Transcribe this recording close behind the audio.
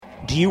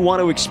Do you want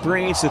to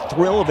experience the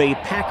thrill of a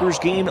Packers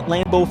game at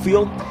Lambeau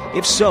Field?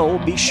 If so,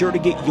 be sure to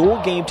get your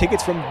game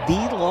tickets from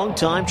the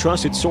longtime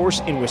trusted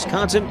source in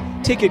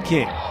Wisconsin, Ticket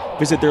King.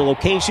 Visit their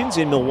locations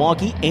in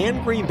Milwaukee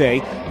and Green Bay,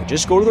 or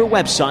just go to their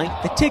website,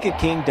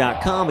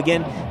 theticketking.com.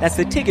 Again, that's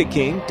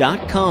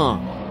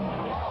theticketking.com.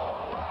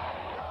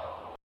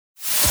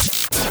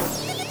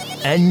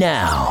 And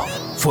now,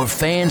 for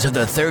fans of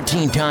the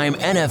 13-time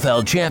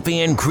NFL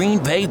champion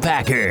Green Bay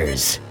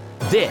Packers,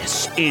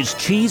 this is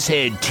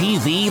Cheesehead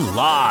TV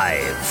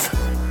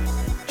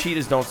Live.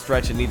 Cheetahs don't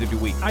stretch and neither do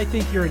we. I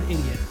think you're an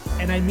idiot.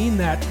 And I mean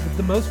that with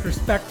the most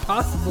respect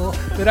possible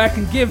that I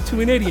can give to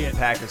an idiot.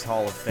 Packers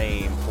Hall of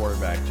Fame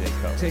quarterback Jay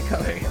Cutler. Jay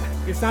Cutler.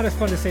 It's not as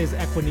fun to say as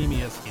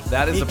Equinemius.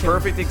 That is a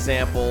perfect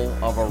example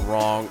of a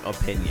wrong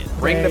opinion.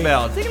 Ring the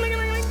bell.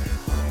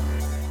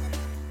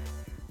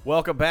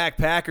 Welcome back,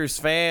 Packers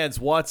fans.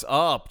 What's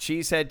up?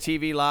 Cheesehead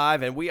TV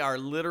Live, and we are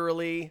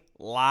literally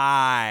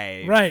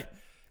live. Right.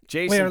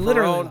 Jason we are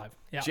literally Perrone, live.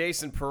 Yeah.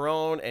 Jason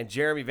Perrone and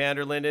Jeremy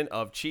Vanderlinden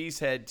of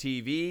Cheesehead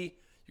TV.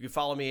 You can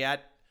follow me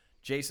at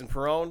Jason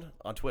Perrone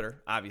on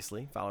Twitter,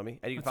 obviously. Follow me.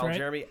 And you can follow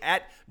Jeremy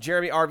at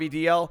Jeremy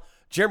RVDL.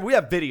 Jeremy, we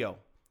have video.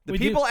 The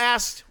people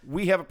asked,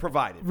 we have it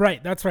provided.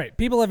 Right, that's right.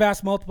 People have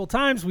asked multiple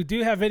times. We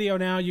do have video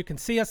now. You can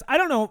see us. I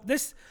don't know.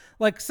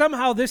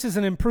 Somehow this is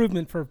an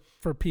improvement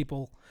for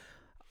people.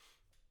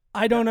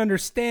 I don't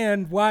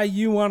understand why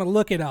you want to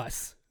look at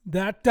us.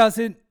 That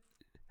doesn't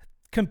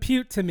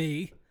compute to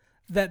me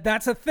that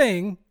that's a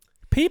thing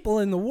people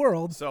in the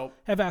world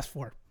have asked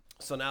for.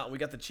 So now we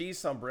got the cheese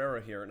sombrero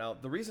here. Now,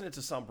 the reason it's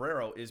a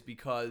sombrero is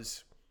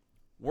because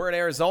we're in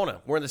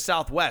Arizona. We're in the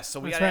Southwest. So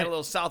we got to add a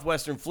little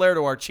Southwestern flair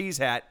to our cheese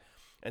hat.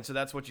 And so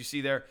that's what you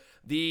see there.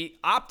 The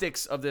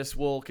optics of this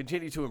will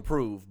continue to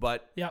improve.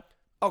 But,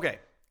 okay,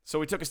 so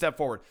we took a step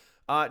forward.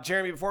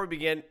 Jeremy, before we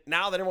begin,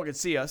 now that everyone can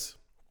see us,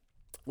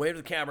 wave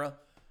to the camera.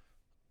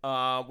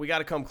 We got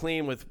to come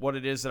clean with what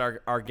it is that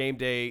our game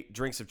day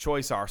drinks of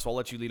choice are. So I'll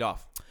let you lead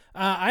off.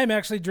 I'm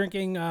actually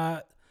drinking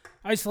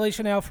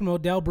Isolation Ale from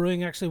Odell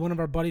Brewing. Actually, one of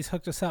our buddies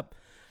hooked us up.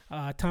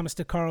 Thomas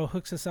DeCaro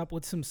hooks us up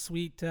with some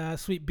sweet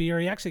beer.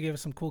 He actually gave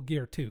us some cool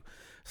gear, too.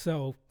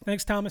 So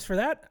thanks, Thomas, for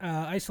that.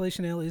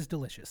 Isolation Ale is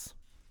delicious.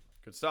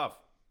 Good stuff.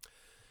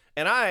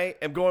 And I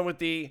am going with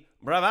the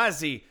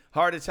Bravazzi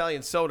Hard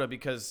Italian Soda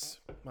because,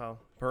 well,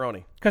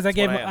 Peroni. Because I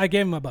gave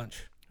him a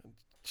bunch.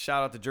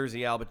 Shout out to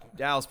Jersey Al, but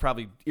Al's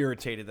probably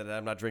irritated that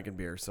I'm not drinking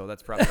beer, so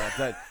that's probably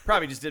that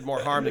probably just did more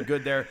harm than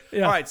good there.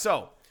 Yeah. All right,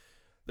 so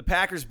the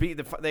Packers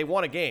they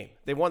won a game.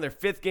 They won their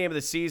 5th game of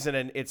the season,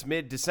 and it's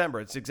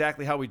mid-December. It's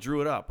exactly how we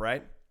drew it up,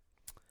 right?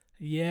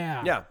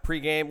 Yeah. Yeah,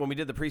 pregame, when we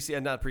did the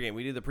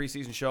we did the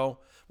preseason show,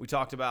 we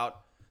talked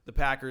about the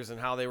Packers and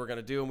how they were going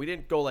to do, and we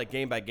didn't go like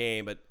game by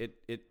game, but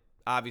it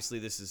obviously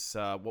this is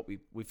what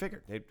we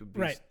figured. It would be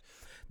right.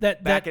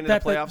 Back into the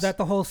playoffs. That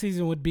the whole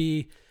season would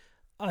be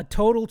a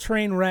total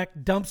train wreck,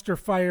 dumpster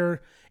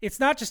fire. It's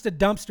not just a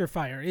dumpster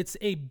fire. It's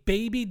a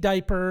baby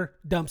diaper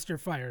dumpster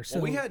fire. So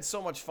we had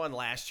so much fun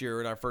last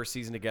year in our first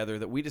season together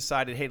that we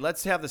decided, hey,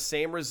 let's have the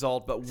same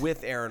result, but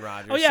with Aaron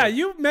Rodgers. Oh, yeah,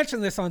 you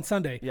mentioned this on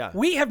Sunday. Yeah.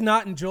 We have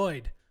not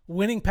enjoyed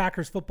winning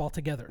Packers football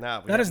together.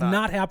 No, that has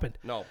not happened.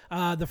 No.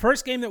 The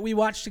first game that we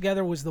watched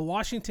together was the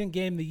Washington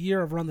game, the year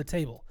of Run the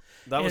Table.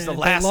 That was the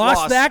last loss.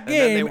 They lost that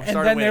game, and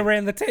then they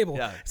ran the table.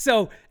 Yeah.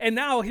 So, and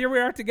now here we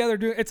are together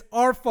doing. It's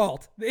our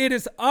fault. It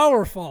is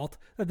our fault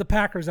that the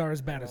Packers are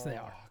as bad as they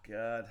are. Oh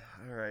God!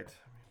 All right,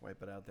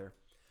 wipe it out there.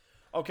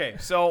 Okay,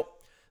 so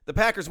the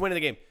Packers winning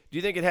the game. Do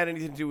you think it had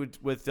anything to do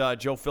with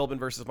Joe Philbin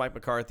versus Mike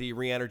McCarthy?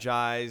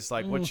 Re-energized?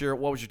 Like, what was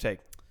your take?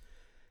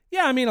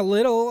 Yeah, I mean a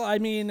little. I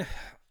mean,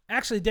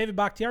 actually, David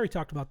Bakhtiari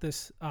talked about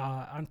this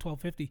on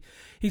 1250.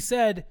 He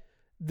said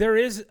there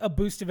is a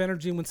boost of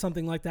energy when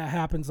something like that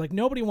happens. Like,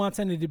 nobody wants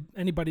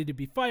anybody to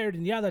be fired,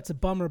 and yeah, that's a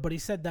bummer, but he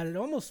said that it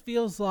almost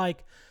feels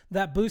like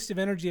that boost of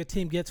energy a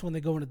team gets when they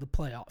go into the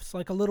playoffs.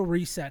 Like a little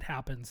reset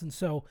happens, and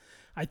so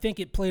I think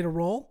it played a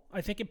role.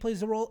 I think it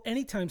plays a role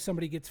anytime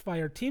somebody gets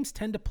fired. Teams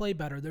tend to play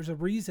better. There's a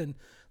reason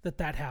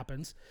that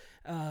happens.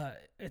 And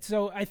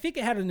so I think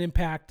it had an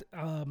impact.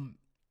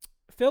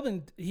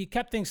 Philbin, he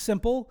kept things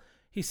simple.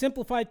 He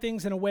simplified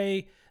things in a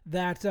way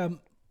that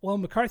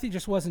McCarthy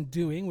just wasn't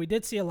doing. We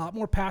did see a lot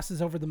more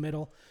passes over the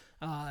middle.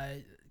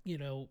 I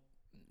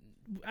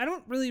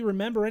don't really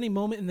remember any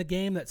moment in the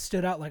game that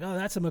stood out like, oh,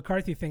 that's a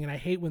McCarthy thing, and I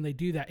hate when they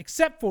do that,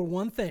 except for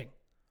one thing.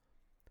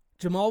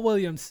 Jamal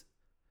Williams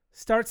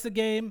starts the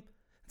game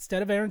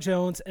instead of Aaron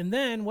Jones, and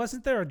then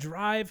wasn't there a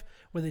drive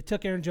where they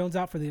took Aaron Jones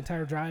out for the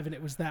entire drive, and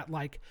it was that,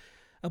 like,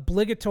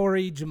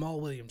 obligatory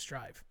Jamal Williams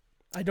drive?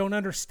 I don't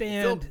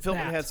understand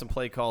Philbin had some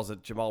play calls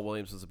that Jamal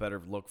Williams was a better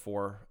look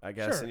for, I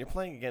guess. Sure. And you're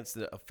playing against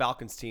a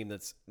Falcons team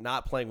that's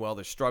not playing well.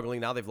 They're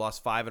struggling. Now they've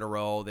lost 5 in a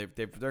row. They're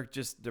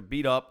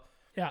beat up.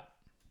 Yeah.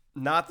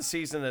 Not the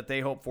season that they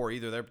hoped for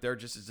either. They're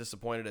just as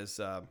disappointed as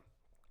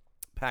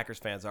Packers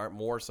fans are,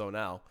 more so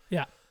now.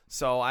 Yeah.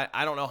 So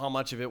I don't know how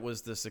much of it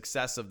was the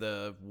success of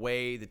the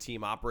way the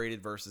team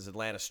operated versus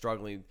Atlanta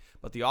struggling,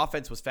 but the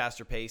offense was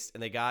faster paced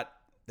and they got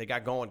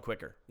going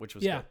quicker, which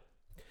was good.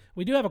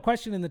 We do have a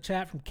question in the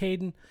chat from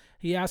Caden.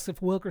 He asks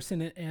if Wilkerson,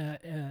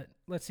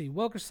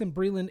 Wilkerson,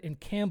 Breland, and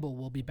Campbell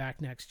will be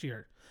back next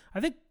year.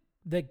 I think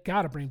they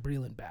got to bring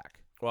Breland back.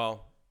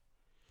 Well,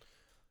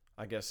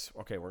 I guess,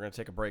 okay, we're going to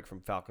take a break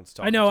from Falcons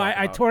talk. I know,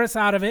 I tore us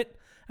out of it,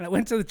 and I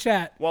went to the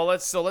chat. Well,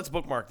 let's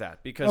bookmark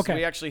that because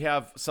we actually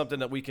have something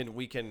that we can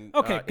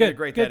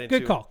integrate that into.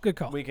 Good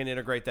call. We can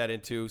integrate that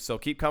into. So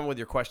keep coming with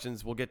your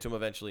questions. We'll get to them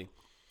eventually.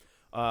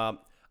 Aaron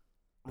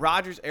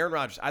Rodgers,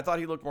 I thought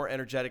he looked more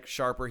energetic,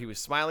 sharper. He was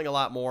smiling a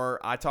lot more.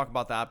 I talk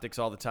about the optics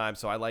all the time,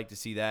 so I like to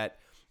see that.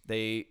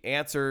 They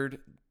answered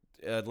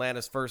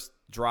Atlanta's first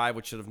drive,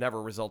 which should have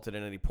never resulted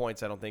in any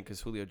points, I don't think,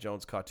 because Julio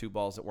Jones caught 2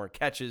 balls that weren't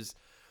catches.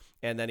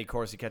 And then, of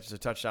course, he catches a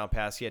touchdown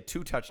pass. He had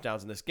 2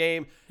 touchdowns in this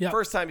game. Yep.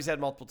 First time he's had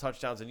multiple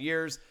touchdowns in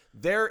years.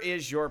 There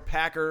is your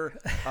Packer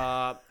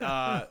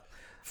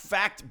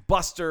fact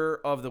buster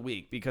of the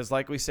week, because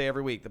like we say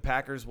every week, the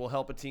Packers will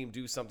help a team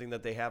do something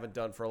that they haven't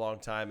done for a long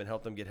time and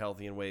help them get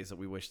healthy in ways that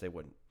we wish they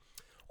wouldn't.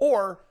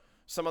 Or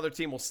some other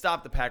team will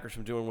stop the Packers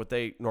from doing what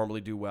they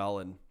normally do well,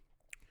 and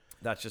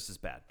that's just as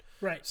bad.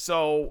 Right.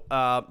 So,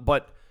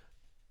 but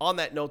on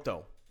that note,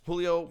 though,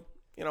 Julio,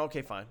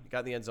 okay, fine. You got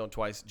in the end zone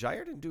twice.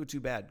 Jair didn't do it too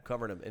bad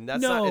covering him. And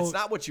it's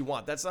not what you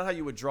want. That's not how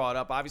you would draw it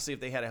up. Obviously,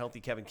 if they had a healthy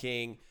Kevin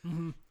King,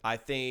 I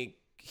think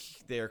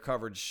their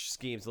coverage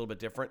scheme's a little bit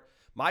different.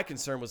 My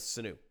concern was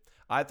Sanu.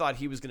 I thought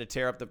he was going to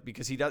tear up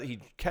because he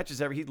catches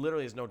he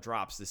literally has no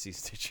drops this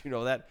season. Did you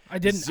know that? I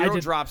didn't. Zero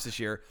drops this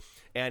year.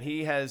 And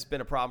he has been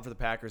a problem for the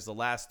Packers the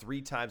last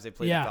 3 times they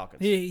played the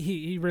Falcons.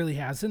 He really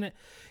has. And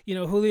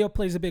Julio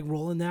plays a big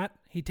role in that.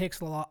 He takes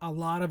a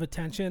lot of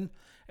attention.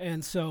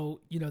 And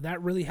so,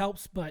 that really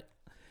helps. But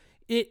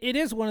it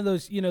is one of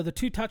those, the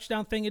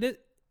 2-touchdown thing.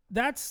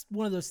 That's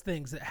one of those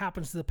things that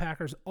happens to the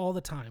Packers all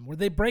the time, where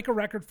they break a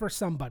record for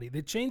somebody.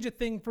 They change a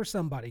thing for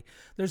somebody.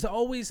 There's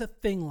always a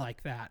thing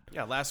like that.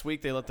 Yeah, last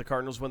week they let the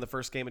Cardinals win the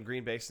first game in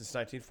Green Bay since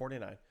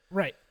 1949.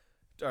 Right.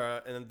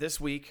 And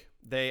this week,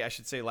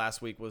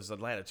 last week was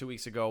Atlanta. 2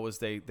 weeks ago was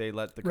they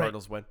let the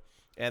Cardinals win.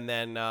 And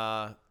then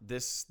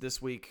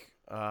this week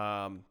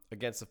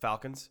against the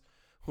Falcons,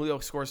 Julio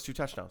scores 2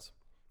 touchdowns.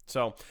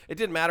 So it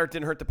didn't matter. It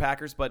didn't hurt the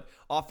Packers. But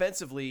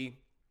offensively,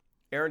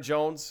 Aaron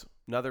Jones,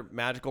 another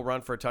magical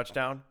run for a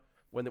touchdown.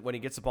 When he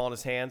gets the ball in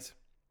his hands,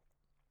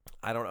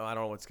 I don't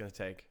know what it's going to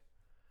take.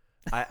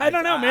 I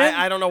don't know, man.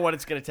 I don't know what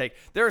it's going to take.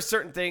 There are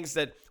certain things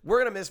that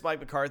we're going to miss Mike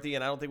McCarthy,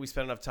 and I don't think we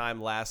spent enough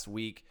time last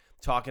week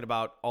talking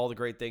about all the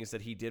great things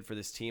that he did for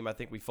this team. I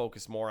think we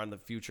focus more on the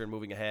future and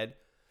moving ahead.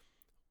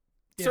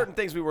 Yeah. Certain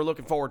things we were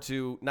looking forward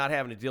to not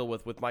having to deal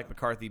with Mike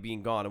McCarthy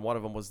being gone, and one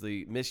of them was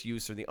the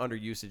misuse or the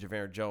underusage of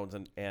Aaron Jones,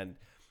 and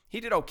he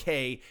did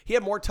okay. He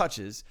had more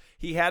touches.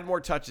 He had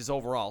more touches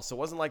overall, so it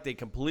wasn't like they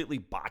completely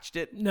botched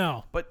it.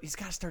 No. But he's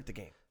got to start the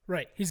game.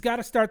 Right. He's got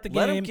to start the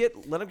game.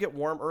 Let him get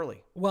warm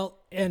early. Well,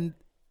 and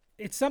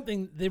it's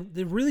something they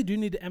really do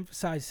need to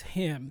emphasize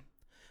him.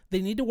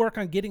 They need to work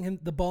on getting him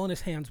the ball in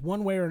his hands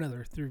one way or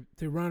another through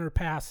run or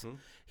pass. Mm-hmm.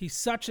 He's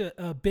such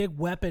a big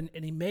weapon,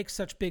 and he makes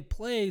such big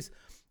plays.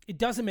 It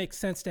doesn't make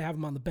sense to have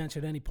him on the bench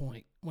at any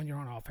point when you're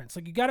on offense.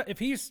 Like, if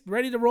he's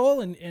ready to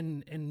roll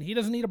and he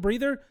doesn't need a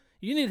breather,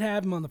 you need to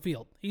have him on the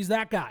field. He's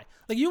that guy.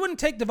 Like, you wouldn't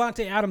take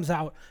Devontae Adams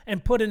out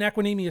and put an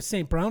Equanimeous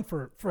St. Brown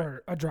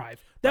for a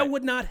drive. That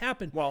would not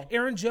happen. Well,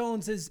 Aaron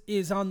Jones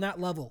is on that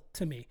level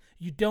to me.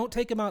 You don't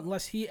take him out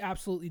unless he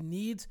absolutely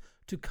needs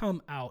to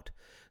come out.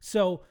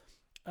 So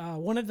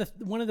one of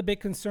the big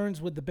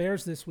concerns with the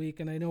Bears this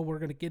week, and I know we're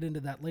going to get into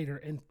that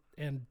later,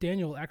 and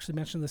Daniel actually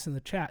mentioned this in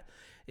the chat,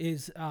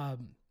 is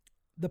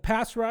the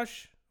pass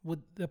rush with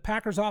the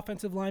Packers'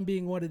 offensive line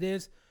being what it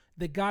is.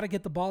 They got to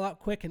get the ball out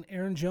quick, and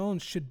Aaron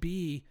Jones should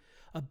be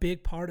a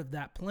big part of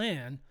that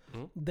plan.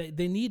 Mm-hmm.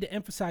 They need to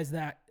emphasize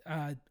that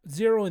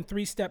 0 and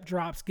 3-step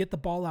drops, get the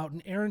ball out,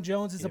 and Aaron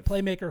Jones is a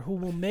playmaker who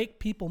will make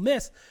people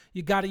miss.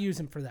 You got to use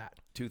him for that.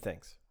 2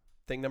 things.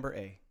 Thing number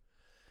A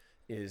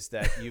is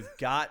that you've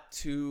got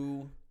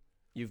to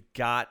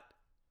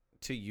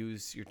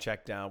use your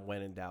check down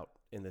when in doubt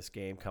in this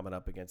game coming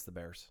up against the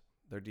Bears.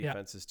 Their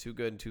defense is too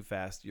good and too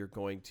fast. You're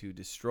going to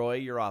destroy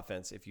your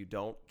offense if you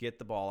don't get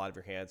the ball out of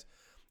your hands.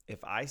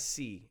 If I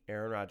see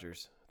Aaron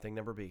Rodgers, thing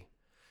number B,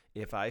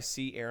 if I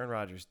see Aaron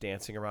Rodgers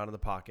dancing around in the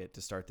pocket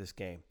to start this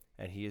game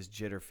and he is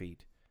jitter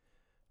feet,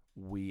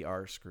 we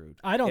are screwed.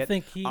 I don't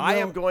think he I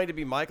am going to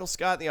be Michael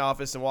Scott in the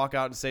office and walk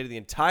out and say to the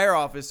entire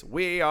office,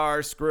 we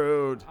are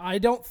screwed. I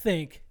don't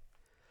think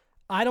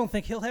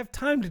he'll have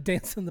time to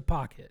dance in the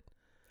pocket.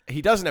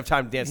 He doesn't have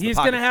time to dance in the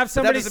pocket. He's going to have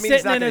somebody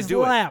sitting in his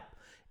lap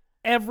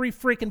every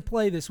freaking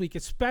play this week,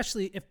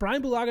 especially if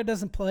Brian Bulaga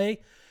doesn't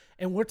play,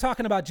 and we're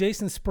talking about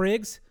Jason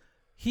Spriggs.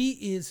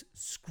 He is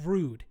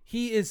screwed.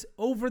 He is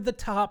over the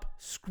top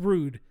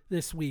screwed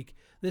this week.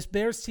 This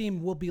Bears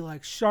team will be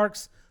like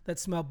sharks that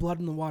smell blood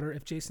in the water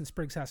if Jason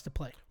Spriggs has to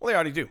play. Well, they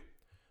already do.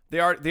 They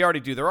already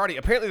do. They're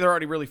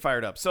already really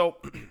fired up. So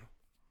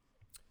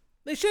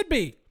they should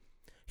be.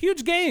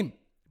 Huge game.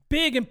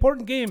 big,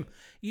 important game.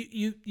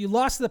 You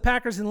lost to the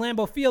Packers in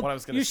Lambeau Field.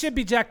 You should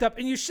be jacked up,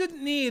 and you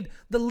shouldn't need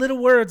the little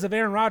words of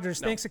Aaron Rodgers.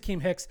 No. Thanks,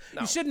 Akeem Hicks.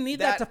 No. You shouldn't need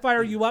that to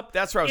fire you up.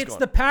 That's where I was going. It's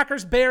the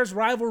Packers-Bears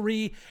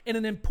rivalry in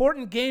an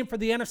important game for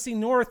the NFC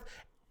North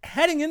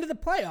heading into the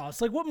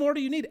playoffs. Like, what more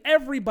do you need?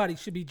 Everybody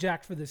should be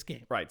jacked for this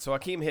game. Right. So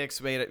Akeem Hicks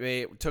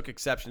took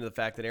exception to the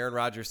fact that Aaron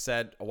Rodgers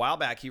said a while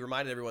back, he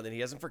reminded everyone that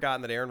he hasn't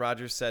forgotten that Aaron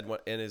Rodgers said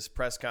in his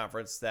press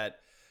conference that,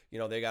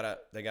 they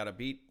gotta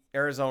beat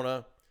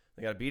Arizona,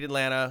 they gotta beat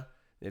Atlanta.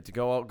 They have to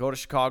go to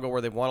Chicago where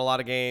they've won a lot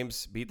of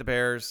games, beat the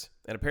Bears,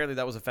 and apparently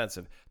that was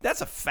offensive.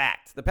 That's a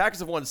fact. The Packers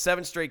have won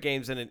 7 straight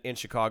games in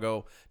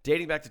Chicago,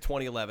 dating back to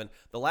 2011.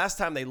 The last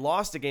time they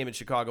lost a game in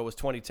Chicago was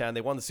 2010.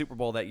 They won the Super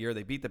Bowl that year.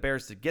 They beat the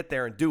Bears to get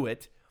there and do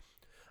it.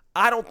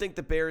 I don't think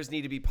the Bears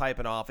need to be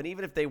piping off. And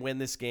even if they win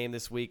this game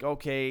this week,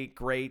 okay,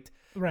 great.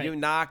 Right. You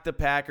knock the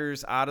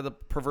Packers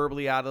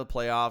proverbially out of the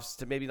playoffs,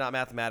 to maybe not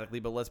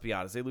mathematically, but let's be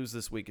honest. They lose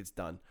this week, it's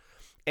done.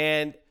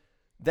 And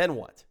then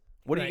what?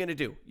 What are you going to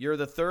do? You're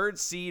the 3rd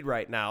seed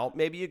right now.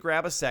 Maybe you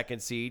grab a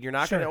 2nd seed. You're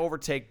not going to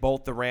overtake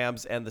both the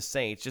Rams and the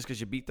Saints. Just because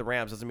you beat the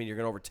Rams doesn't mean you're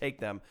going to overtake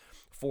them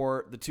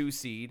for the 2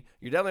 seed.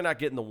 You're definitely not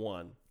getting the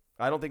 1.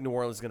 I don't think New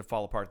Orleans is going to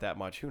fall apart that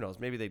much. Who knows?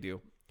 Maybe they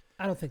do.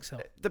 I don't think so.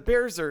 The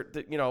Bears are,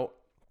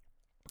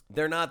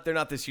 they're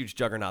not this huge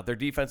juggernaut. Their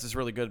defense is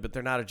really good, but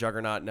they're not a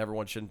juggernaut, and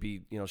everyone shouldn't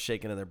be,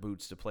 shaking in their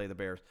boots to play the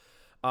Bears.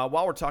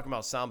 While we're talking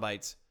about sound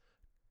bites,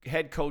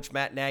 head coach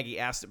Matt Nagy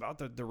asked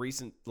about the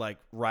recent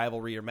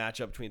rivalry or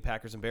matchup between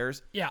Packers and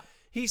Bears. Yeah.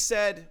 He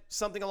said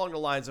something along the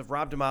lines of,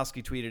 Rob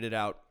Demovsky tweeted it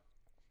out.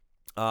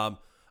 I'm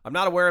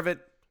not aware of it.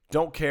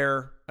 Don't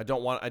care. I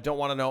don't want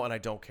to know, and I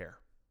don't care.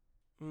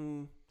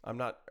 I'm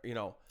not,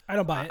 I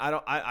don't buy it.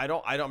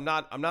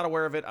 I'm not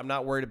aware of it. I'm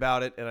not worried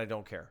about it, and I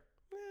don't care.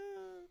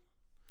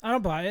 I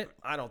don't buy it.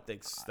 I don't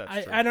think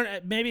that's true. I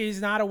don't. Maybe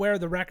he's not aware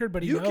of the record,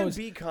 but he knows. You can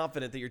be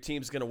confident that your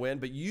team's going to win,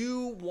 but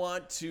you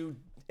want to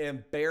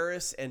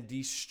embarrass and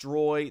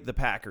destroy the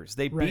Packers.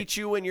 They beat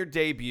you in your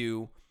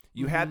debut.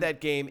 You had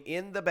that game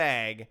in the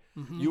bag.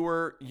 Mm-hmm.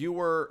 You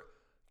were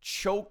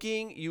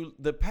choking.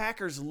 The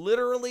Packers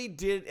literally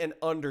did an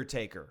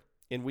Undertaker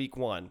in week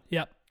 1.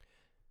 Yep.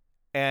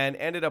 And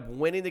ended up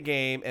winning the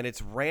game, and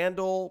it's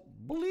Randall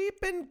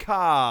bleeping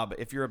Cobb,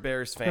 if you're a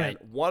Bears fan.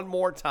 Right. One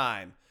more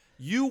time.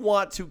 You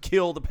want to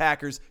kill the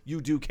Packers.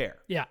 You do care.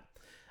 Yeah.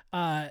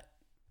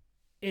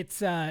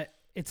 It's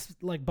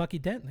like Bucky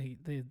Dent,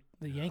 the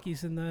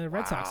Yankees and the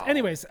Red Sox.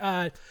 Anyways,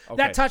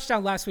 that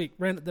touchdown last week,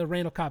 the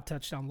Randall Cobb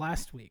touchdown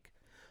last week,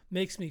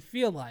 makes me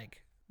feel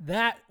like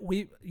that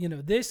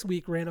this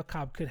week Randall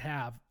Cobb could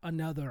have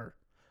another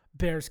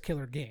Bears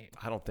killer game.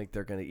 I don't think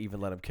they're going to even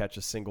let him catch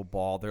a single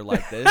ball. They're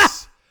like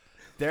this.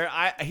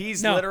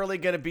 He's literally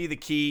going to be the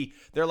key.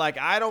 They're like,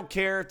 I don't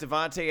care if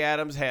Devontae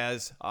Adams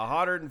has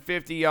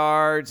 150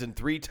 yards and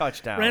 3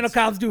 touchdowns. Randall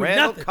Cobb's doing nothing.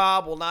 Randall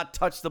Cobb will not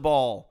touch the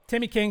ball.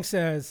 Timmy King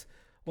says,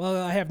 well,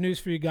 I have news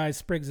for you guys.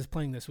 Spriggs is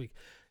playing this week.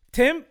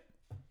 Tim,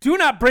 do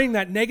not bring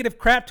that negative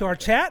crap to our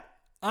chat.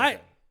 I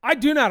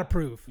do not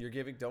approve.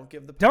 Don't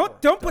give the power.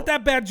 Don't put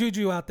that bad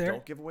juju out there.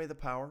 Don't give away the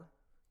power.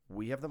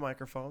 We have the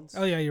microphones.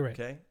 Oh, yeah, you're right.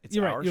 Okay? It's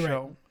you're our right,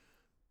 show. Right.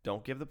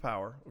 Don't give the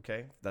power.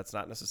 Okay? That's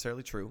not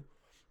necessarily true.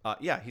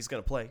 Yeah, he's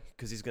going to play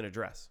because he's going to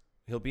dress.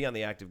 He'll be on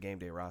the active game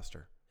day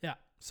roster. Yeah.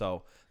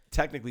 So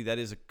technically that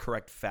is a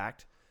correct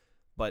fact,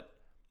 but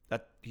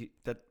that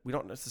we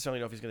don't necessarily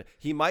know if he's going to.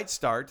 He might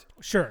start.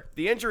 Sure.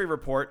 The injury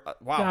report.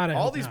 Wow.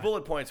 All these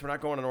bullet points. We're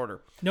not going in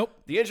order. Nope.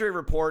 The injury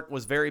report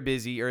was very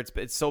busy, or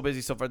it's so busy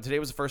so far. Today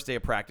was the first day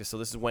of practice, so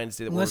this is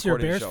Wednesday that Unless we're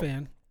recording you're a the show. Bears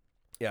fan.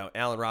 Yeah,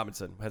 Allen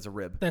Robinson has a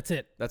rib. That's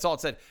it. That's all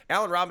it said.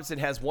 Allen Robinson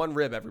has 1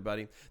 rib,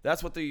 everybody.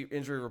 That's what the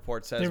injury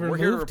report says. We're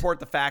here to report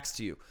the facts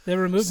to you. They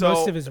removed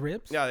most of his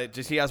ribs? Yeah,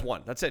 he has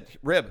 1. That's it.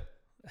 Rib.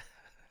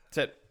 That's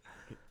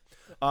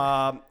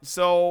it.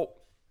 So,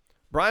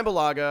 Brian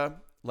Bulaga,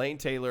 Lane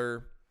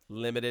Taylor,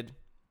 limited.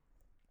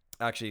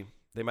 Actually,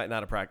 they might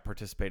not have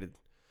participated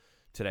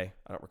today.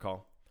 I don't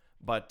recall.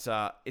 But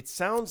it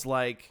sounds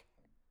like...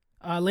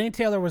 Lane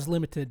Taylor was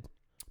limited.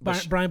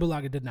 Brian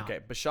Bulaga did not.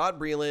 Okay, Bashaud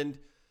Breeland,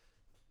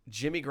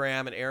 Jimmy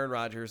Graham, and Aaron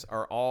Rodgers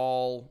are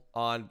all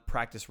on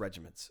practice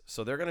regimens.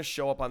 So they're going to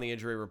show up on the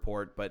injury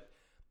report, but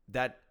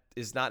that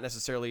is not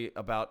necessarily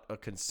about a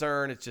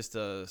concern. It's just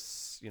a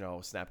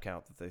snap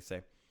count that they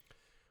say.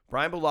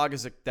 Brian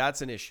Bulaga,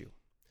 that's an issue.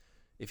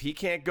 If he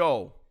can't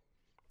go,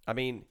 I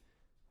mean,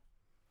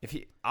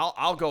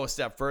 I'll go a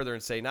step further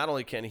and say not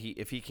only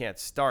if he can't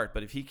start,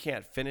 but if he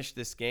can't finish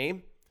this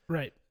game,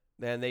 right,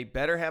 then they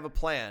better have a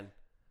plan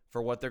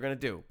for what they're going to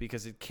do,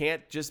 because it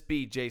can't just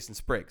be Jason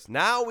Spriggs.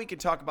 Now we can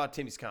talk about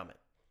Timmy's comment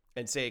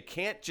and say it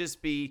can't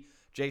just be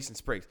Jason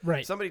Spriggs.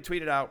 Right. Somebody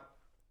tweeted out,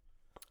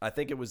 I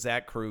think it was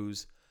Zach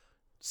Cruz,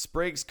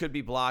 Spriggs could be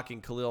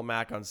blocking Khalil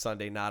Mack on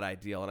Sunday, not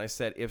ideal. And I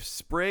said, if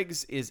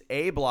Spriggs is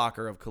a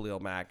blocker of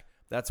Khalil Mack,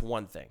 that's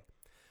one thing.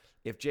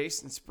 If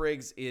Jason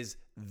Spriggs is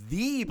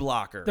the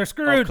blocker of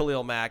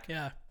Khalil Mack,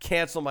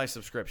 cancel my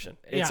subscription.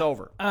 It's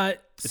over.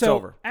 It's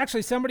over.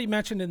 Actually, somebody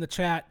mentioned in the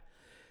chat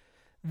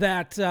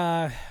that,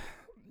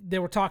 they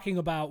were talking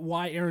about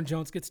why Aaron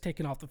Jones gets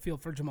taken off the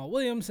field for Jamal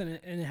Williams, and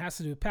it has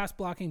to do with pass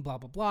blocking, blah,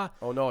 blah, blah.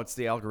 Oh, no, it's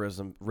the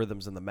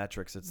rhythms and the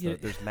metrics.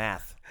 There's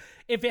math.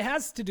 If it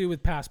has to do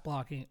with pass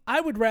blocking,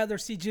 I would rather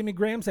see Jimmy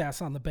Graham's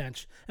ass on the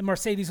bench and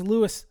Mercedes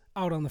Lewis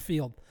out on the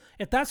field.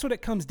 If that's what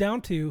it comes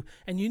down to,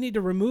 and you need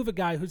to remove a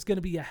guy who's going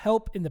to be a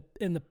help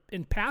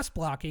in pass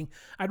blocking,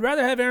 I'd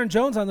rather have Aaron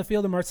Jones on the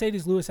field and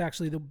Mercedes Lewis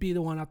actually be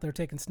the one out there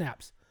taking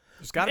snaps.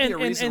 There's got to be a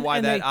reason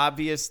why that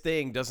obvious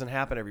thing doesn't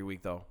happen every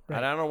week, though. Right.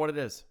 I don't know what it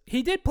is.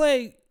 He did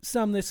play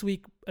some this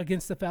week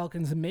against the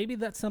Falcons, and maybe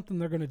that's something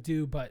they're going to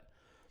do, but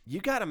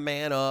you got to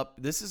man up.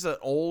 This is an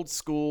old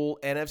school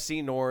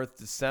NFC North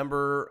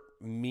December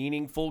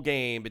meaningful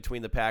game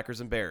between the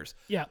Packers and Bears.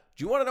 Yeah.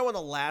 Do you want to know when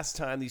the last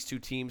time these two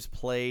teams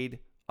played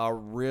a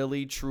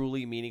really,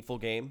 truly meaningful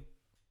game?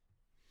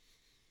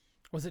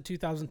 Was it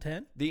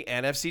 2010? The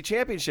NFC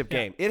Championship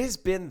game. It has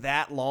been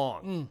that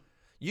long.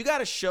 You got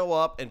to show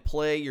up and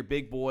play your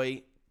big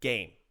boy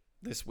game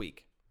this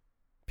week.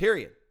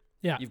 Period.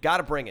 Yeah. You've got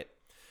to bring it.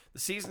 The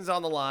season's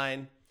on the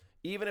line.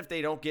 Even if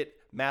they don't get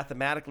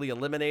mathematically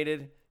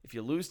eliminated, if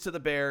you lose to the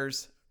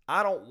Bears,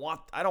 I don't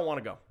want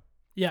to go.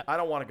 Yeah. I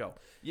don't want to go.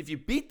 If you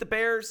beat the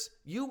Bears,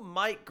 you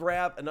might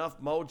grab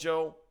enough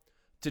mojo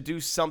to do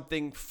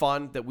something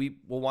fun that we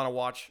will want to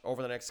watch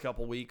over the next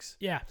couple weeks.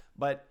 Yeah.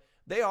 But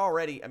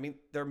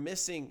they're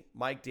missing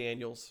Mike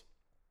Daniels.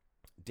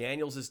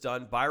 Daniels is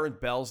done. Byron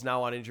Bell's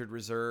now on injured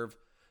reserve.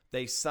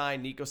 They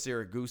signed Nico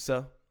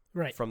Siragusa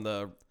from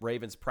the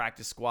Ravens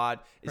practice squad.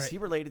 Is he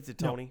related to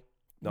Tony?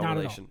 No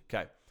relation.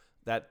 Okay.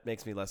 That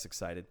makes me less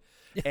excited.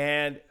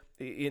 And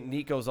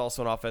Nico's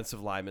also an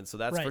offensive lineman, so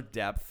that's for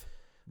depth.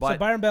 But so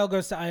Byron Bell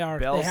goes to IR.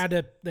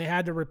 They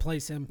had to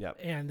replace him,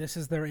 and this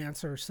is their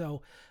answer.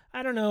 So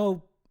I don't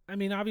know. I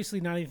mean,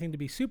 obviously not anything to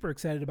be super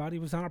excited about. He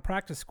was on a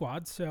practice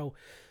squad, so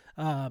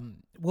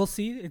we'll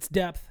see. It's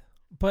depth.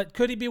 But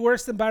could he be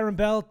worse than Byron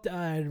Bell?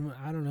 I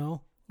don't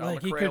know.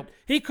 Like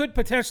he could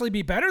potentially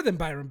be better than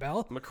Byron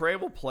Bell.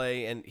 McCray will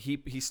play, and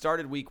he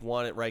started week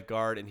 1 at right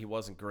guard, and he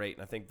wasn't great.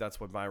 And I think that's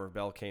when Byron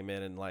Bell came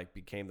in and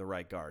became the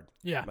right guard.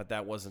 Yeah, but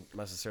that wasn't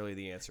necessarily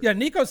the answer. Yeah,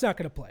 Nico's not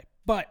going to play,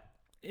 but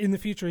in the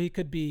future he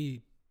could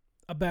be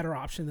a better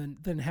option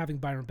than having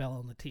Byron Bell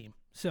on the team.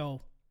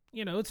 So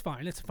it's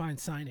fine. It's a fine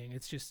signing.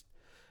 It's just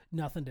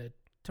nothing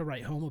to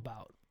write home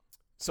about.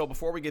 So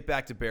before we get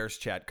back to Bears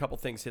chat, a couple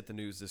things hit the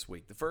news this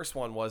week. The first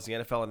one was the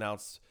NFL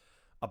announced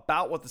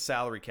about what the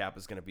salary cap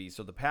is going to be.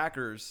 So the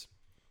Packers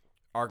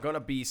are going to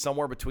be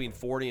somewhere between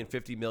 40 and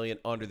 50 million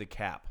under the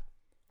cap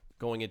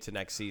going into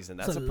next season.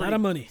 That's a lot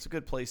of money. It's a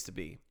good place to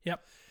be.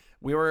 Yep.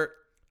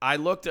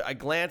 I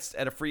glanced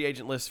at a free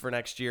agent list for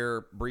next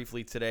year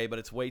briefly today, but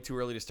it's way too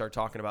early to start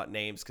talking about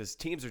names because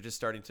teams are just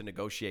starting to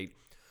negotiate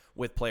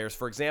with players.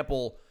 For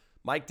example,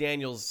 Mike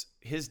Daniels,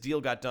 his deal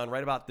got done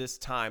right about this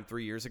time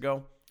 3 years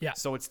ago. Yeah.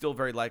 So it's still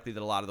very likely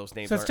that a lot of those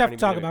names So it's tough to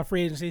talk about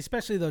free agency,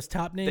 especially those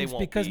top names,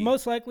 because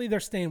most likely they're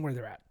staying where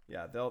they're at.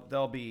 Yeah,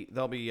 they'll be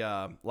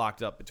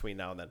locked up between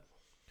now and then.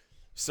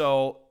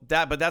 So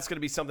but that's going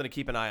to be something to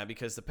keep an eye on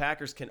because the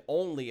Packers can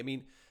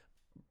only,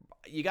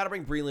 you got to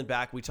bring Breeland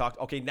back.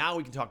 Now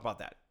we can talk about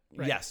that.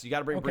 Right. Yes, you got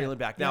to bring Breeland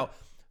back. Now,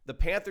 the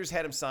Panthers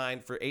had him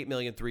signed for $8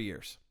 million 3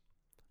 years.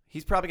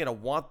 He's probably going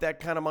to want that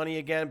kind of money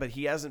again, but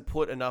he hasn't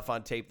put enough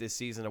on tape this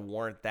season to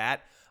warrant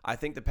that. I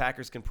think the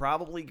Packers can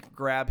probably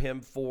grab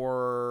him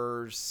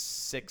for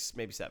 6,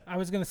 maybe 7. I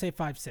was going to say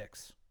 5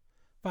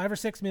 or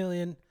 6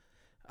 million,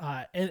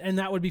 and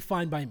that would be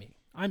fine by me.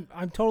 I'm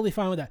totally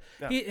fine with that.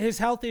 Yeah. His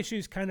health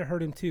issues kind of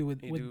hurt him too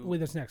with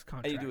his next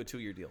contract. And you do a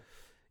 2-year deal.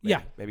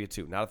 Maybe a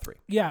 2, not a 3.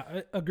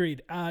 Yeah,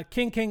 agreed.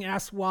 King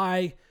asks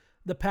why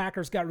the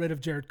Packers got rid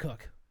of Jared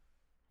Cook.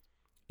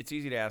 It's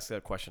easy to ask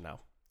that question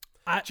now.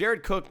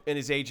 Jared Cook and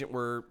his agent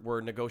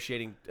were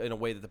negotiating in a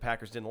way that the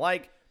Packers didn't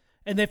like.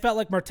 And they felt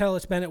like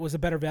Martellus Bennett was a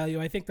better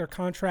value. I think their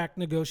contract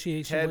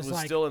negotiation was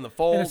still in the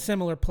fold. In a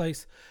similar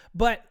place.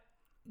 But,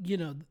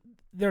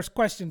 there's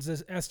questions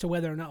as to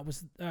whether or not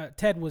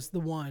Ted was the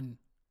one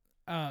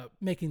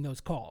making those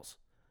calls,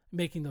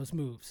 making those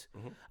moves.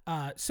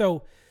 Mm-hmm.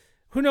 So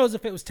who knows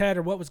if it was Ted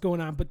or what was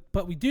going on.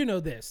 But we do know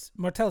this.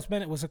 Martellus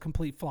Bennett was a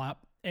complete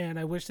flop, and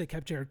I wish they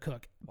kept Jared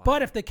Cook. Wow.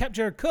 But if they kept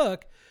Jared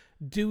Cook,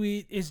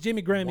 is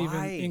Jimmy Graham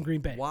even in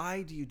Green Bay?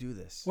 Why do you do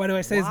this? Why do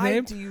I say his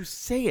name? Why do you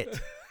say it?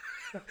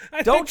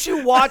 Don't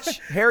you watch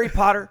Harry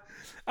Potter?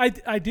 I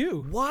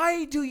do.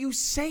 Why do you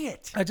say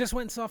it? I just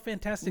went and saw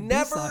Fantastic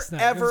Beasts last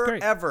night.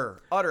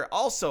 Ever utter.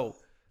 Also,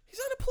 he's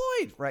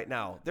unemployed right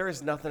now. There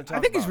is nothing to talk about.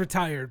 I think he's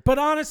retired, but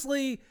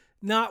honestly,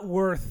 not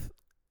worth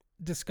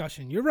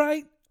discussion. You're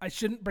right. I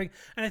shouldn't bring.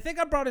 And I think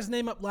I brought his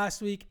name up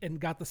last week and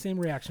got the same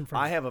reaction from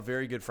him. I have a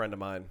very good friend of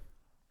mine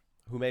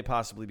who may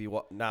possibly be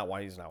not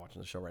why he's not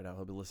watching the show right now.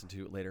 He'll be listening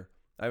to it later.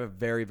 I have a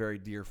very, very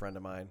dear friend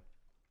of mine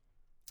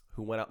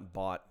who went out and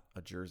bought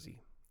a jersey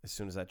as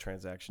soon as that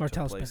transaction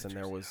took place, and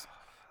there was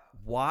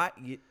what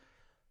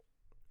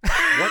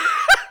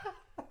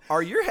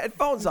are your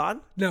headphones on?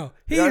 No,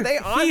 are they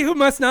on? He who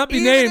must not be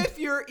named.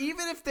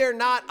 Even if they're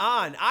not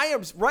on, I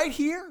am right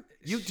here.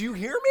 Do you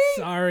hear me?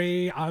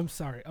 Sorry, I'm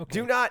sorry. Okay.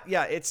 Do not.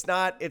 Yeah, it's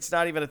not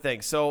even a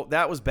thing. So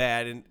that was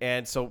bad.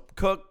 And so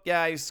Cook,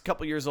 yeah, he's a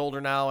couple years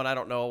older now, and I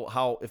don't know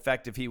how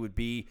effective he would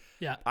be.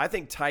 Yeah. I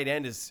think tight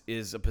end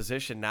is a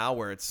position now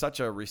where it's such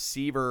a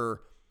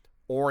receiver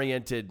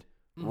oriented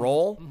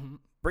role. Mm-hmm.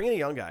 Bring in a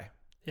young guy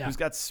who's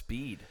got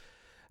speed.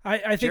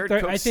 I think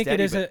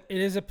it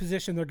is a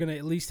position they're going to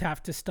at least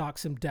have to stock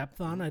some depth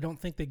on. I don't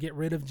think they get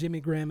rid of Jimmy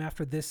Graham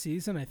after this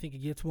season. I think he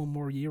gets one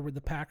more year with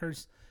the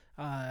Packers.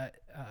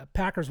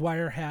 Packers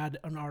Wire had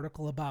an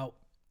article about,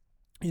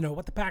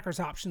 what the Packers'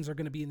 options are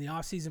going to be in the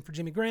offseason for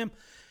Jimmy Graham,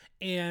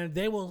 and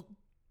they will.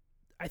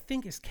 I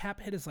think his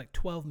cap hit is like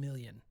 $12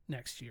 million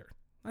next year.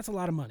 That's a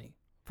lot of money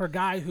for a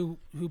guy who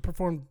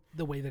performed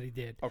the way that he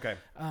did. Okay,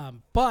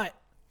 but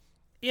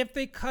if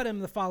they cut him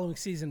the following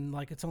season,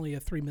 like it's only a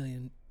 $3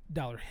 million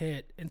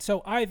hit, and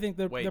so I think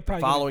they're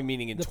probably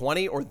meaning in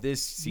 20 or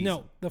this season.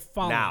 No, the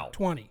following now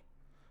 20.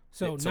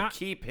 So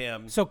keep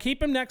him. So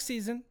keep him next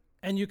season,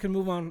 and you can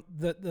move on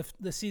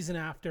the season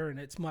after, and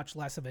it's much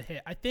less of a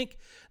hit. I think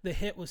the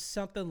hit was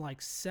something like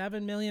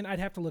 $7 million. I'd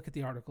have to look at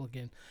the article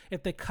again.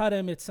 If they cut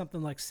him, it's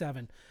something like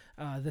 $7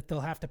 million that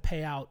they'll have to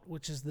pay out,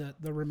 which is the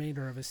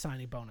remainder of his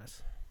signing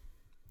bonus.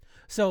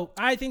 So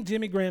I think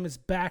Jimmy Graham is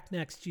back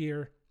next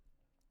year.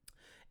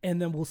 And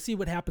then we'll see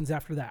what happens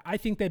after that. I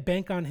think they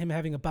bank on him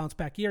having a bounce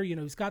back year.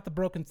 He's got the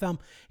broken thumb.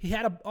 He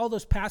had all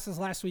those passes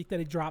last week that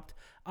he dropped.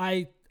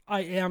 I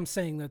am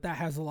saying that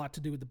has a lot to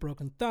do with the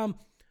broken thumb,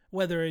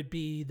 whether it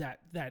be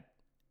that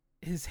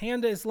his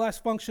hand is less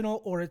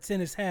functional or it's in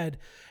his head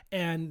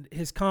and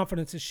his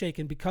confidence is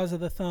shaken because of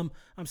the thumb.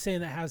 I'm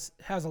saying that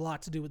has a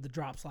lot to do with the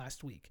drops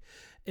last week.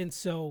 And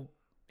so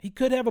he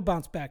could have a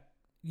bounce back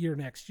year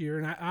next year,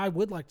 and I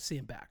would like to see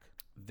him back.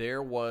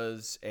 There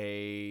was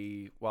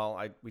we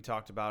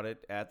talked about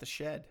it at the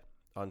Shed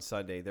on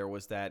Sunday. There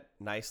was that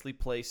nicely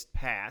placed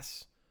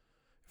pass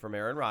from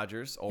Aaron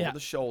Rodgers over the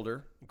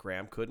shoulder.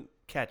 Graham couldn't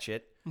catch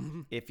it.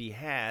 Mm-hmm. If he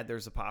had,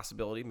 there's a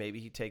possibility maybe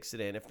he takes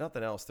it in. If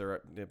nothing else,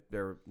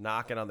 they're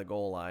knocking on the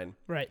goal line.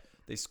 Right.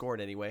 They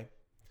scored anyway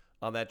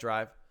on that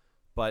drive.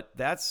 But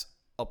that's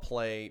a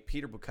play.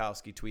 Peter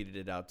Bukowski tweeted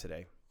it out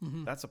today.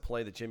 Mm-hmm. That's a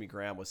play that Jimmy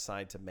Graham was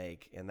signed to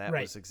make, and that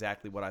was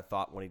exactly what I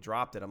thought when he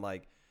dropped it. I'm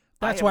like,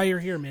 that's why you're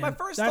here, man. My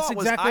first thought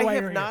was I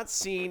have not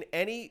seen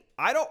any –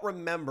 I don't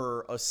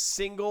remember a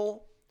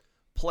single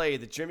play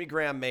that Jimmy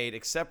Graham made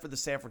except for the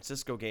San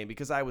Francisco game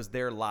because I was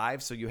there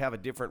live, so you have a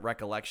different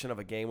recollection of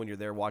a game when you're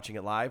there watching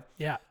it live.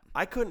 Yeah.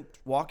 I couldn't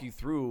walk you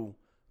through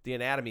the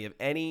anatomy of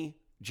any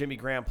Jimmy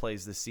Graham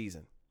plays this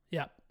season.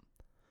 Yeah.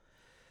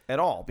 At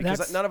all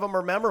because none of them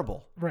are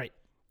memorable. Right.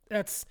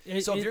 So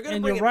if you're going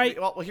to bring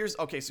right. Well, here's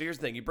the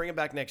thing. You bring him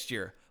back next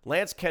year.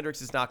 Lance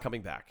Kendricks is not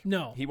coming back.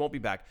 No. He won't be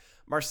back.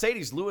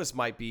 Mercedes Lewis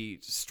might be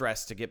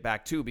stressed to get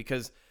back too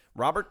because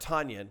Robert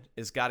Tonyan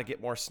has got to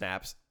get more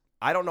snaps.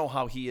 I don't know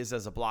how he is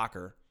as a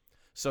blocker.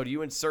 So do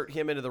you insert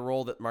him into the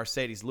role that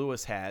Mercedes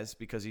Lewis has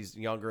because he's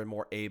younger and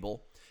more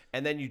able?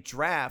 And then you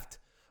draft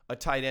a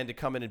tight end to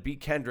come in and beat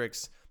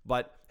Kendricks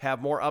but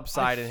have more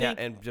upside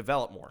and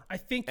develop more. I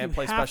think and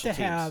play special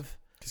teams.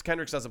 Because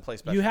Kendricks doesn't play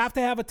special. You have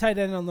to have a tight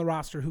end on the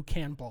roster who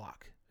can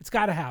block. It's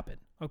got to happen,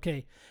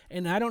 okay?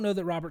 And I don't know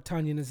that Robert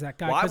Tonyan is that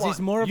guy because he's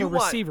more of a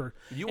receiver.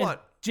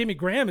 Jimmy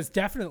Graham is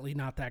definitely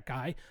not that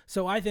guy.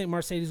 So I think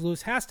Mercedes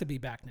Lewis has to be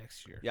back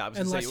next year. Yeah,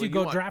 unless you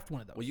go draft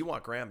one of those. Well, you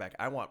want Graham back.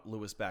 I want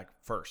Lewis back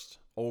first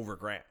over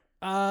Graham.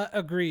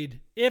 Agreed.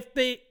 If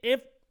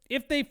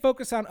they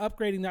focus on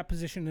upgrading that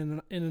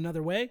position in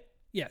another way,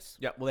 yes.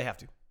 Yeah, well, they have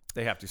to.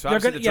 They have to. So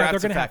obviously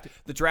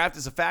the draft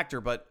is a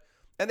factor, but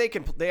and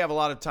they have a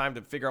lot of time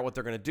to figure out what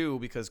they're going to do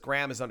because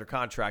Graham is under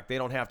contract. They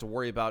don't have to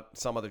worry about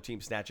some other team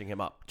snatching him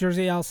up.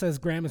 Jersey Al says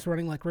Graham is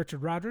running like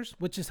Richard Rodgers,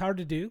 which is hard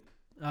to do.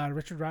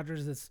 Richard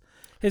Rodgers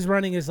his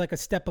running is like a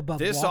step above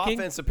this walking.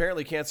 Offense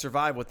apparently can't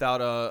survive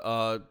without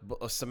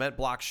a cement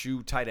block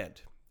shoe tight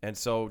end. And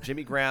so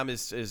Jimmy Graham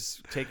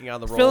is taking on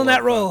the role filling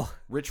that role.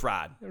 Rich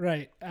Rod.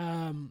 Right.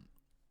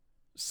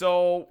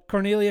 So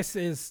Cornelius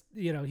is,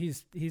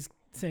 he's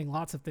saying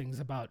lots of things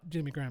about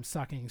Jimmy Graham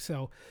sucking.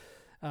 So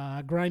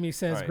Grimy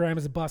says Graham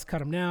is a bust,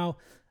 cut him now.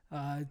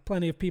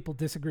 Plenty of people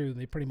disagree with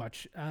me pretty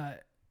much.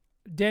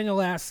 Daniel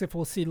asks if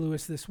we'll see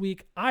Lewis this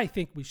week. I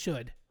think we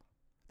should.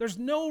 There's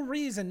no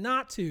reason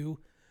not to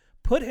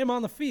put him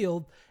on the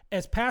field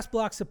as pass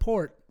block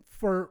support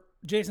for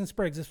Jason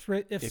Spriggs. If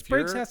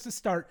Spriggs has to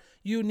start,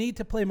 you need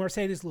to play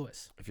Mercedes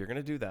Lewis. If you're going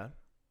to do that,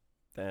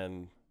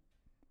 then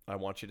I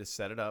want you to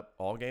set it up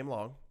all game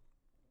long.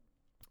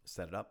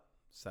 Set it up.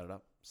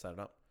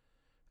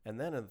 And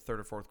then in the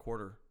third or fourth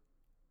quarter,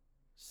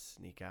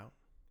 sneak out.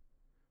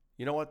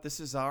 You know what?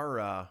 This is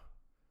our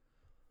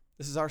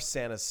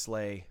Santa's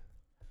sleigh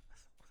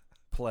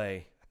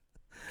play.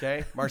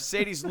 Okay?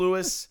 Mercedes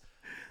Lewis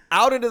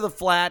out into the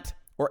flat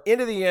or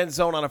into the end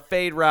zone on a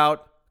fade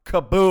route.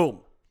 Kaboom.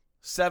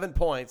 7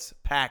 points,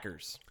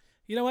 Packers.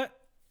 You know what?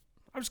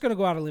 I'm just going to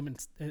go out on a limb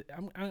and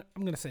I'm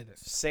going to say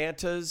this.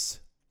 Santa's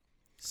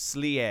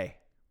sleigh.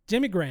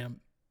 Jimmy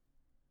Graham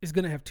is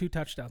going to have 2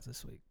 touchdowns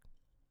this week.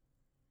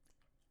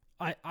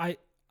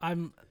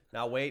 I'm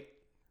Now wait.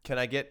 Can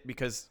I get,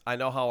 because I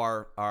know how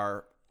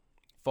our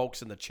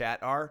folks in the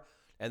chat are,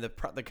 and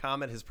the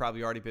comment has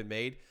probably already been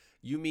made.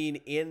 You mean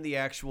in the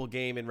actual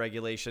game in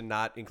regulation,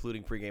 not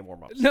including pregame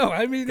warmups? No,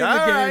 I mean in the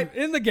game. Right.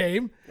 In the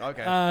game.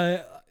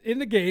 Okay. In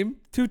the game,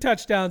 2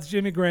 touchdowns,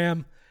 Jimmy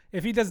Graham.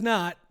 If he does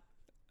not,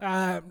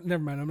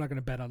 never mind. I'm not going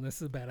to bet on this.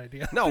 This is a bad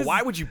idea. No,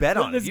 why would you bet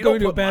on it? You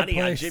don't put money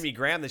on Jimmy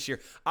Graham this year.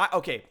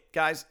 Okay,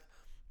 guys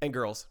and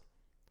girls.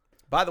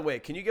 By the way,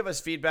 can you give us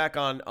feedback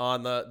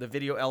on the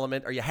video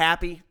element? Are you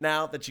happy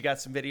now that you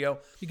got some video?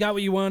 You got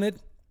what you wanted?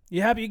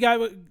 You happy you got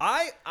what?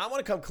 I want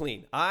to come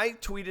clean. I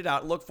tweeted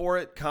out, look for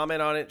it,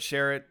 comment on it,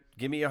 share it,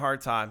 give me a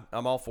hard time.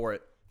 I'm all for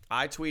it.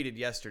 I tweeted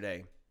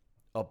yesterday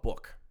a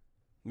book.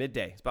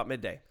 Midday. It's about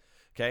midday.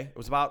 Okay? It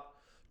was about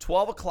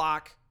 12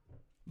 o'clock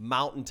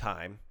Mountain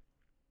Time.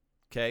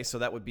 Okay? So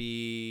that would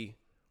be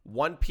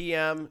 1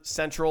 p.m.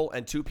 Central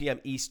and 2 p.m.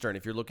 Eastern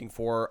if you're looking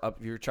for,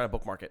 if you're trying to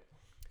bookmark it.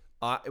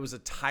 It was a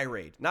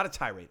tirade. Not a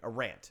tirade, a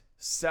rant.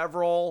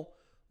 Several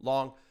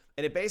long...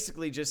 And it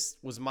basically just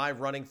was my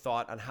running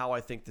thought on how I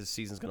think this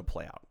season's going to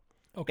play out.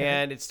 Okay.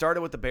 And it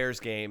started with the Bears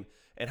game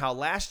and how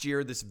last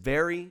year, this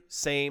very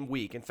same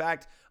week, in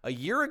fact, a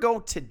year ago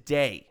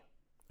today,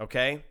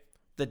 okay,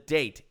 the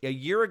date, a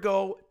year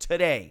ago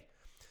today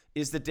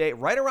is the date,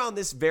 right around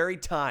this very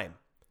time,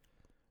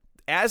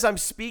 as I'm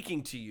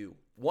speaking to you,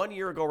 1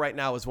 year ago right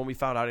now is when we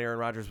found out Aaron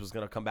Rodgers was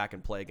going to come back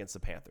and play against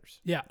the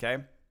Panthers. Yeah. Okay.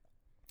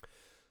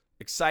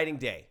 Exciting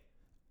day.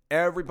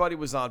 Everybody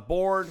was on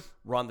board,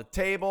 run the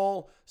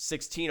table,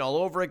 16 all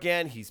over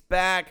again. He's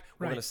back.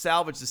 We're going to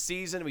salvage the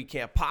season. We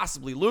can't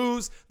possibly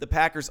lose. The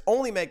Packers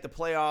only make the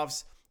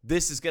playoffs.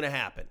 This is going to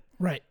happen.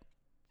 Right.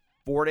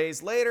 4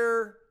 days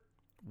later,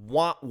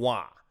 wah.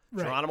 Right.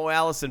 Geronimo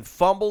Allison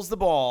fumbles the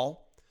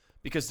ball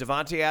because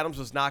Devontae Adams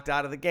was knocked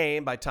out of the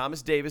game by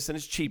Thomas Davis in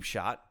his cheap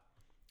shot.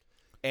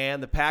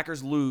 And the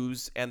Packers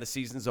lose, and the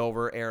season's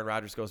over. Aaron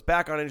Rodgers goes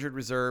back on injured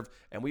reserve,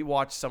 and we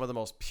watch some of the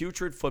most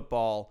putrid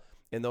football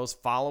in those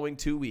following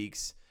 2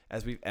 weeks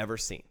as we've ever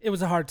seen. It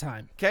was a hard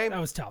time. Okay?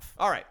 That was tough.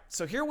 All right.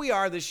 So here we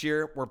are this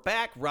year. We're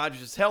back.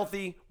 Rodgers is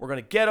healthy. We're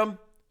going to get him.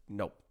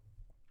 Nope.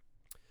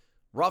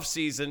 Rough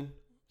season.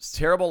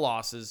 Terrible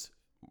losses.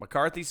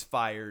 McCarthy's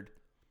fired.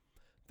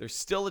 There's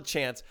still a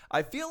chance.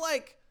 I feel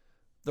like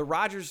the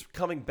Rodgers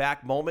coming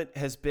back moment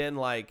has been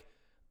like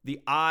the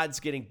odds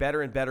getting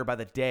better and better by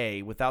the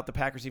day without the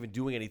Packers even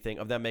doing anything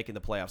of them making the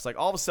playoffs. Like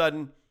all of a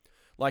sudden,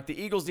 like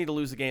the Eagles need to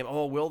lose the game.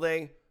 Oh, will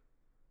they?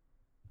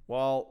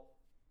 Well,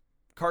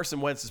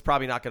 Carson Wentz is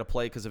probably not going to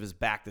play because of his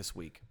back this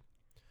week.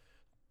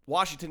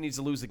 Washington needs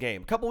to lose the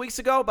game. A couple weeks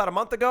ago, about a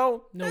month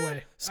ago, no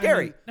way.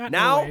 Scary. I mean,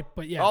 now, no way,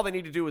 but yeah. all they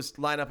need to do is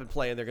line up and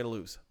play, and they're going to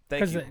lose.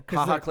 Thank you.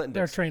 Ha-ha Clinton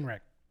They're a Dix. train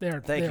wreck.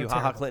 Thank you.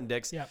 Ha-ha Clinton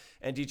Dix. Yep.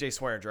 And DJ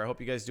Swearinger. I hope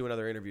you guys do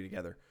another interview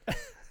together.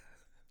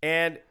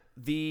 And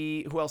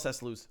who else has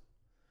to lose?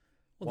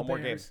 Well, One more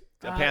game. Bears.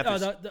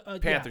 Panthers.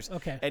 Panthers. Yeah,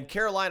 okay. And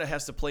Carolina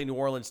has to play New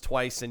Orleans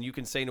twice, and you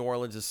can say New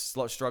Orleans is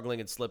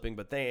struggling and slipping,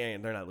 but they're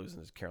not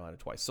losing to Carolina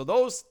twice. So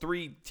those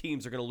 3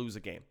 teams are going to lose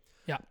a game.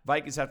 Yeah.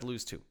 Vikings have to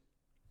lose 2.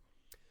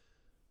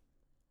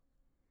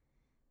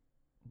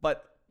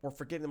 But we're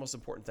forgetting the most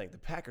important thing. The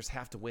Packers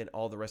have to win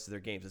all the rest of their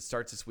games. It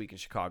starts this week in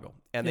Chicago.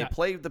 And they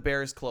play the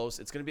Bears close.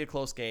 It's going to be a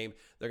close game.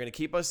 They're going to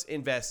keep us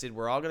invested.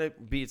 We're all going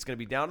to be, it's going to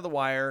be down to the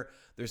wire.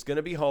 There's going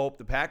to be hope.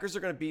 The Packers are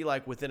going to be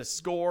like within a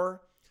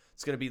score.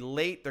 It's going to be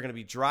late. They're going to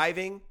be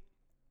driving.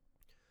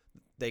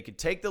 They could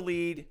take the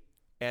lead,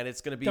 and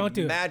it's going to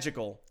be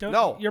magical.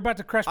 No. You're about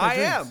to crush my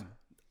dreams. I am.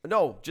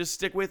 No, just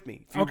stick with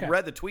me. If you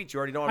read the tweet, you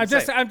already know what I'm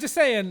saying. I'm just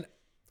saying,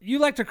 you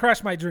like to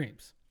crush my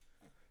dreams.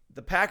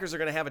 The Packers are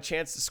going to have a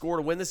chance to score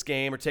to win this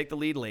game or take the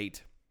lead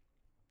late.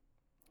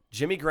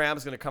 Jimmy Graham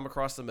is going to come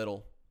across the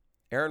middle.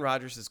 Aaron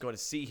Rodgers is going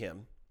to see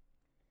him.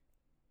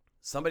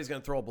 Somebody's going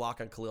to throw a block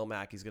on Khalil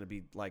Mack. He's going to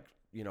be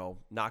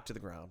knocked to the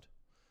ground.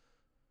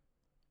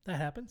 That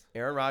happens.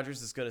 Aaron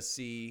Rodgers is going to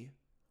see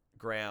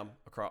Graham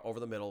across over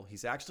the middle.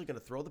 He's actually going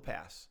to throw the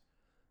pass.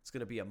 It's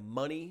going to be a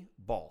money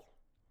ball.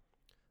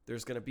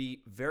 There's going to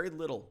be very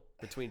little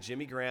between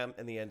Jimmy Graham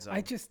and the end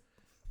zone.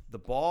 The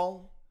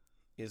ball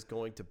is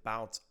going to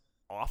bounce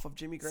off of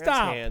Jimmy Graham's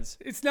hands.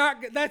 It's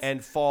not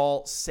and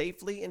fall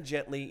safely and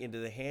gently into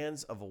the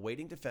hands of a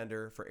waiting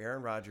defender for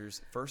Aaron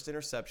Rodgers' first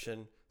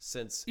interception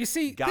since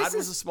God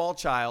was a small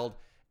child.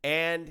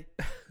 And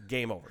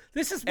game over.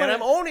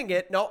 I'm owning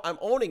it. No, I'm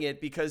owning it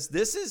because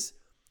this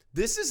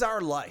is our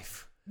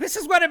life. This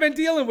is what I've been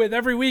dealing with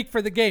every week for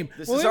the game.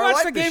 When we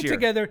watch the game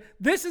together,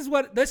 this is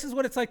what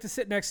it's like to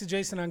sit next to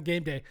Jason on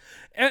game day.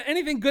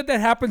 Anything good that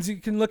happens,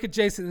 you can look at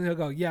Jason and he'll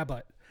go, "Yeah,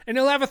 but," and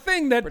he'll have a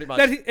thing that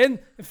and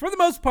for the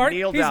most part,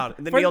 kneel down.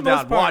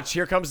 Watch,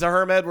 here comes the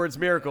Herm Edwards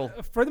miracle.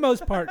 For the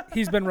most part,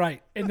 he's been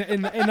right, and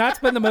that's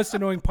been the most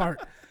annoying part.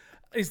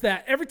 Is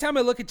that every time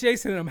I look at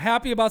Jason and I'm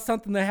happy about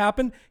something that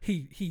happened,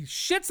 he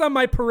shits on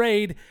my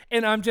parade,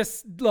 and I'm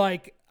just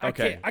like, I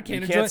can't.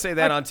 You can't say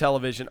that on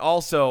television.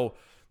 Also,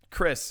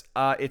 Chris,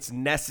 it's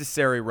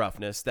Necessary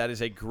Roughness. That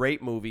is a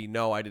great movie.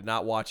 No, I did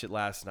not watch it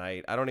last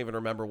night. I don't even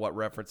remember what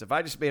reference. If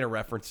I just made a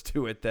reference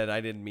to it that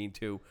I didn't mean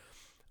to,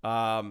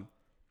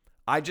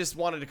 I I just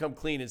wanted to come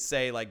clean and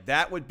say, like,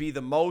 that would be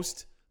the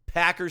most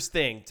Packers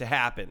thing to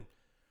happen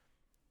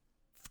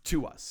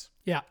to us.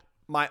 Yeah.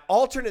 My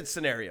alternate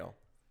scenario,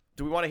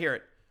 do we want to hear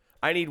it?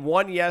 I need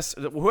one yes.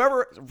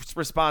 Whoever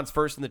responds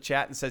first in the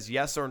chat and says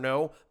yes or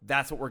no,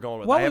 that's what we're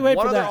going with. While I we have wait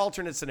one for other that,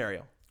 alternate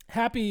scenario.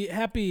 Happy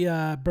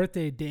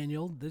birthday,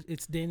 Daniel.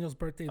 It's Daniel's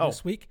birthday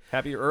this week.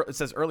 It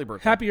says early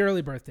birthday. Happy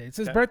early birthday. It's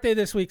his birthday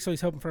this week, so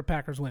he's hoping for a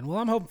Packers win. Well,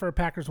 I'm hoping for a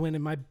Packers win,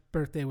 and my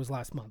birthday was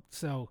last month.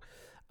 So,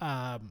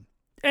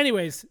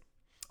 anyways.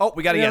 Oh,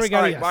 we got a yes.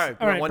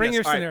 All right, bring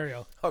your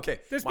scenario. Okay.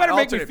 This better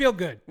make me feel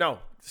good. No,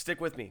 stick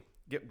with me.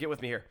 Get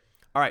with me here.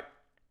 All right.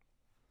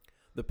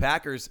 The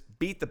Packers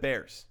beat the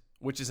Bears,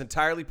 which is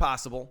entirely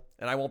possible,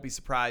 and I won't be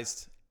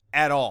surprised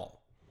at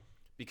all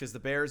because the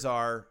Bears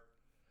are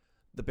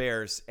the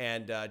Bears.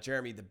 And,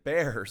 Jeremy, the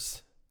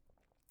Bears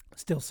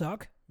still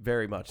suck?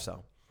 Very much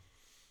so.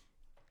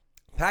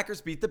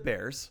 Packers beat the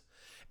Bears.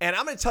 And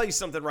I'm going to tell you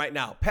something right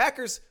now.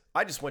 Packers,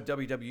 I just went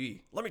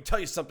WWE. Let me tell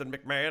you something,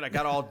 McMahon. I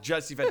got all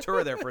Jesse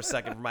Ventura there for a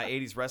second for my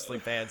 80s wrestling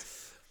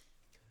fans.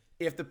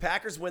 If the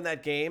Packers win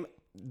that game,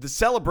 the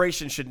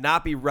celebration should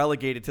not be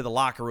relegated to the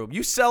locker room.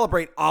 You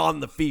celebrate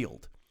on the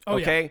field.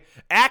 Okay?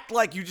 Yeah. Act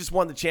like you just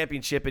won the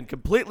championship in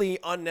completely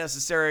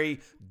unnecessary,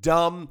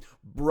 dumb,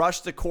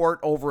 rush to court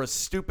over a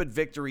stupid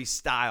victory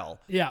style.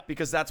 Yeah.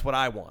 Because that's what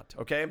I want.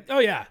 Okay? Oh,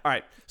 yeah. All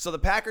right. So the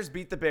Packers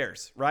beat the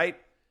Bears, right?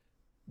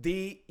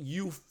 The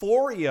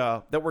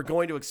euphoria that we're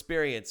going to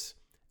experience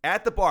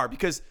at the bar,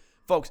 because,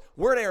 folks,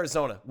 we're in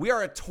Arizona. We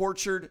are a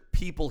tortured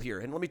people here.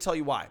 And let me tell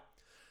you why.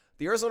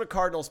 The Arizona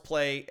Cardinals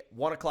play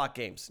 1 o'clock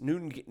games,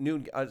 noon,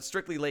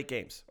 strictly late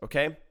games,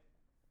 okay?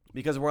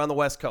 Because we're on the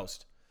West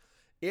Coast.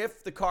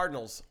 If the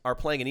Cardinals are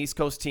playing an East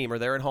Coast team or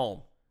they're at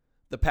home,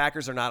 the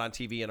Packers are not on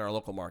TV in our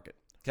local market,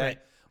 okay?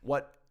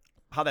 Right.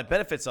 How that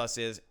benefits us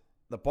is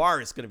the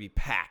bar is going to be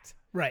packed.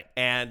 Right.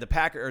 And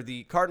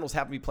the Cardinals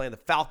happen to be playing the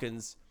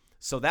Falcons,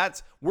 so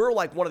we're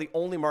like one of the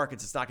only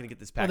markets that's not going to get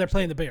this package. Oh, they're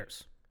playing the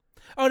Bears.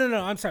 Oh,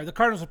 no, I'm sorry. The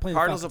Cardinals are playing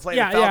the Falcons. Are playing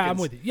the Falcons. Yeah, I'm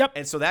with you. Yep.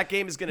 And so that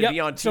game is going to be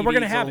on TV. So we're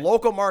going to have the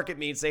local market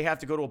means they have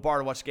to go to a bar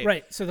to watch the game.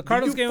 Right. So the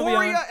Cardinals game will be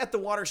on. Euphoria at the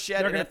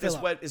Watershed and at this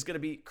wet is going to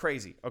be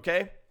crazy,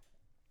 okay?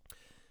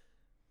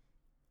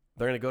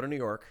 They're going to go to New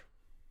York.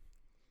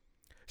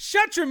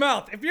 Shut your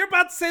mouth. If you're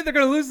about to say they're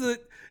going to lose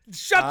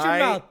shut your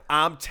mouth.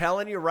 I'm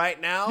telling you right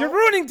now. You're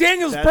ruining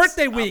Daniel's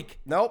birthday week.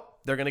 Nope.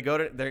 They're going to go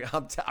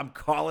to I'm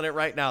calling it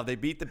right now. They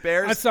beat the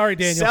Bears. I'm sorry,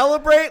 Daniel.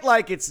 Celebrate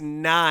like it's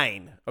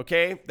 9,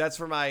 okay? That's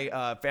for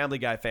my Family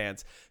Guy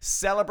fans.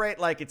 Celebrate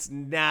like it's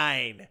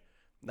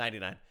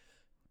 9.99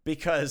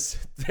 because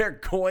they're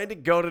going to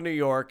go to New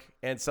York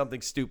and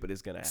something stupid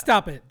is going to happen.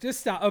 Stop it. Just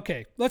stop.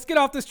 Okay, let's get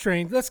off this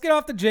train. Let's get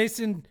off the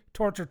Jason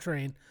torture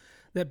train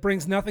that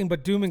brings nothing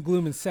but doom and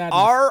gloom and sadness.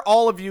 Are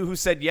all of you who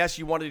said yes,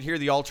 you wanted to hear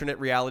the alternate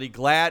reality,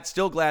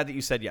 still glad that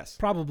you said yes?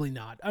 Probably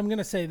not. I'm going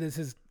to say this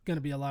is going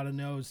to be a lot of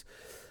no's.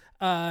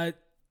 Damn,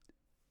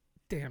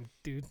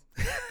 dude.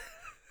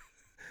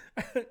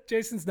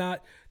 Jason's not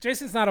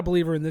a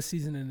believer in this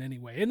season in any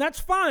way, and that's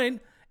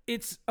fine.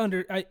 It's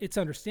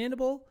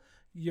understandable.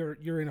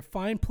 You're in a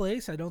fine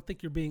place. I don't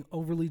think you're being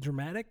overly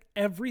dramatic.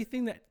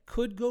 Everything that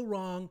could go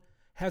wrong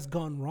has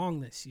gone wrong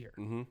this year.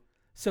 Mm-hmm.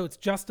 So it's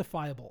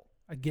justifiable.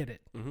 I get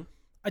it. Mm-hmm.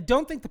 I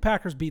don't think the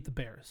Packers beat the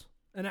Bears,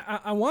 and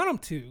I want them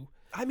to.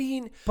 I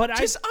mean, but I'm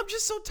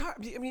just so tired.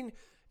 I mean,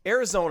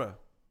 Arizona.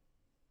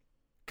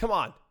 Come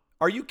on.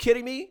 Are you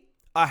kidding me?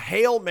 A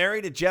Hail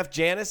Mary to Jeff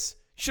Janis?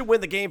 Should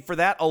win the game for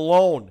that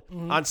alone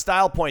on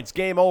style points.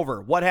 Game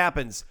over. What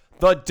happens?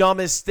 The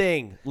dumbest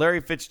thing. Larry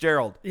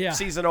Fitzgerald. Yeah.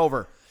 Season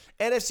over.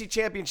 NFC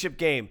Championship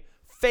game.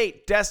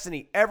 Fate,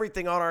 destiny,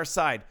 everything on our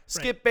side.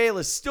 Skip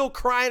Bayless still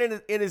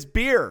crying in his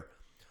beer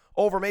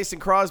over Mason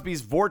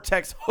Crosby's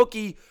vortex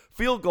hooky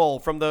field goal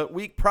from the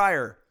week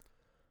prior.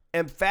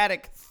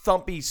 Emphatic,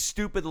 thumpy,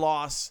 stupid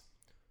loss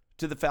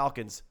to the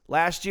Falcons.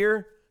 Last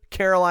year,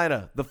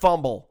 Carolina, the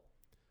fumble.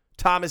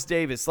 Thomas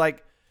Davis,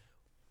 like,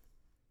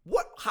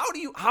 what? How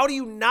do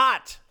you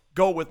not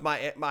go with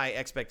my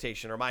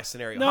expectation or my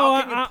scenario? No,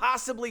 how can you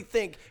possibly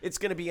think it's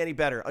going to be any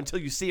better until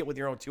you see it with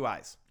your own two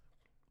eyes?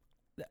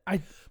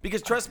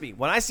 Because trust me,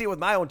 when I see it with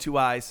my own two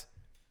eyes,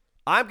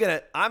 I'm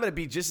gonna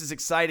be just as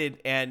excited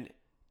and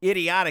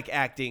idiotic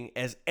acting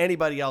as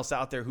anybody else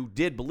out there who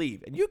did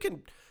believe. And you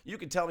can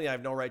tell me I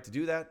have no right to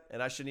do that,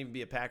 and I shouldn't even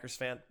be a Packers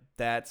fan.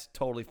 That's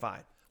totally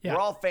fine. Yeah.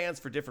 We're all fans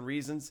for different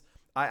reasons.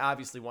 I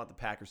obviously want the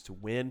Packers to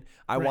win.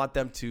 I want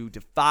them to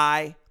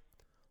defy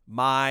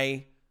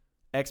my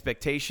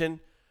expectation.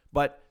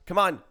 But come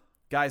on,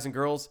 guys and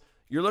girls.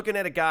 You're looking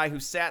at a guy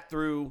who sat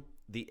through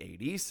the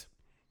 80s.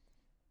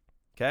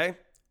 Okay?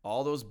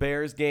 All those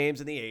Bears games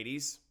in the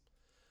 80s.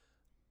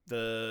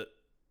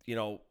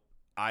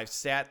 I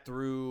sat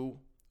through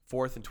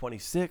 4th and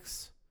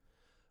 26.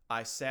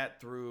 I sat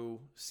through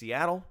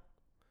Seattle.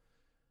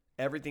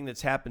 Everything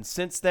that's happened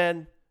since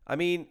then. I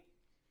mean,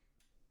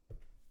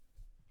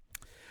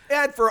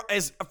 and for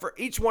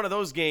each one of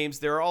those games,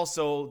 there are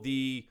also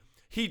he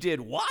did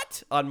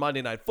what on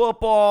Monday Night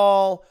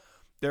Football,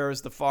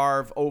 There's the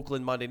Favre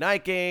Oakland Monday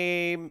night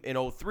game in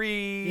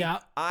 2003. Yeah.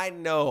 I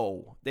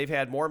know they've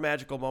had more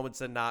magical moments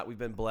than not. We've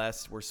been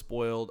blessed. We're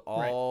spoiled.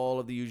 All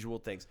of the usual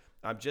things.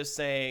 I'm just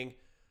saying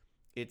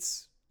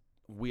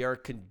we are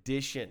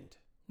conditioned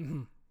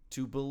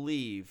to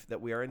believe that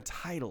we are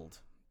entitled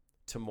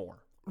to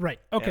more. Right.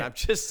 Okay. And I'm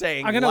just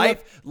saying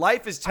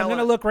life is telling. I'm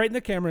going to look right in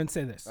the camera and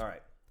say this. All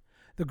right.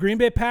 The Green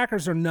Bay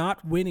Packers are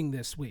not winning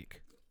this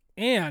week,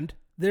 and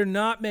they're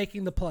not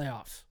making the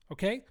playoffs,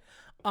 okay?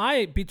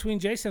 Between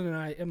Jason and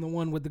I, am the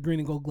one with the green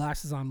and gold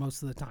glasses on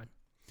most of the time.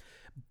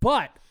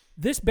 But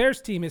this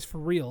Bears team is for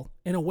real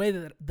in a way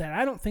that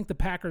I don't think the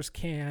Packers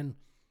can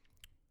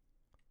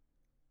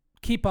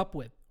keep up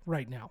with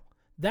right now.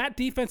 That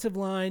defensive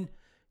line,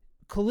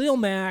 Khalil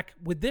Mack,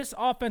 with this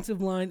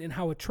offensive line and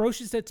how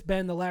atrocious it's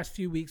been the last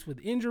few weeks with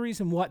injuries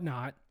and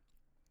whatnot,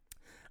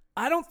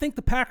 I don't think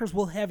the Packers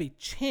will have a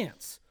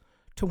chance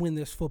to win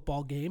this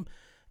football game,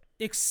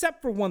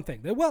 except for one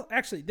thing. They will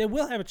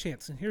have a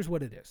chance, and here's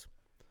what it is.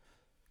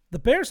 The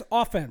Bears'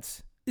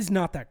 offense is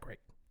not that great.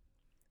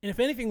 And if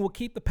anything will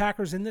keep the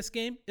Packers in this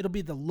game, it'll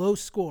be the low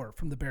score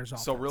from the Bears'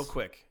 offense. So real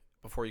quick,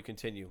 before you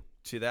continue,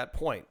 to that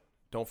point,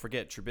 don't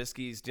forget,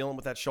 Trubisky's dealing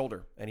with that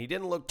shoulder, and he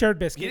didn't look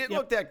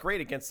look that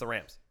great against the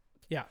Rams.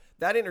 Yeah.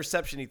 That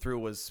interception he threw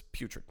was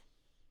putrid.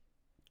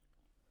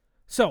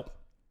 So,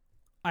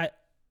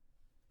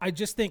 I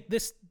just think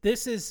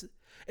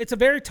it's a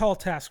very tall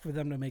task for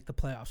them to make the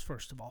playoffs,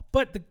 first of all.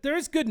 But there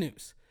is good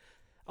news.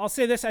 I'll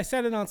say this. I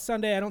said it on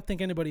Sunday. I don't think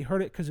anybody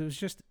heard it because it was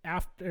just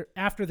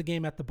after the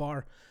game at the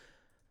bar.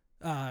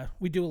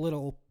 We do a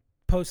little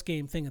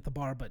post-game thing at the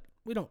bar, but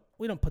we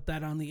don't put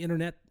that on the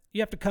internet.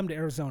 You have to come to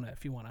Arizona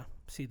if you want to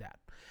see that.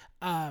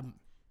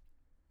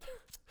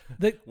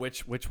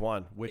 Which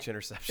one? Which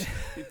interception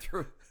he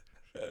threw?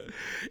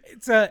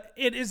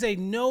 It is a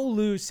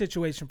no-lose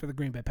situation for the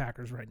Green Bay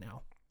Packers right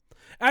now.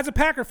 As a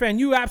Packer fan,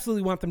 you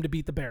absolutely want them to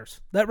beat the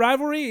Bears. That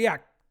rivalry, yeah,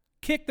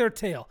 kick their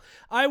tail.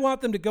 I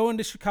want them to go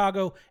into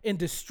Chicago and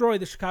destroy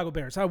the Chicago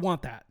Bears. I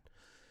want that.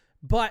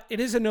 But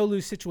it is a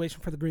no-lose situation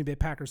for the Green Bay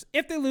Packers.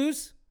 If they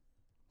lose,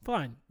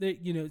 fine.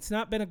 It's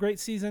not been a great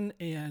season,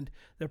 and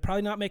they're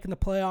probably not making the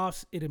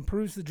playoffs. It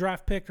improves the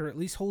draft pick, or at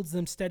least holds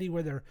them steady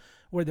where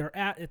they're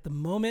at the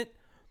moment.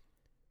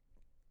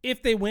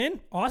 If they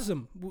win,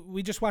 awesome.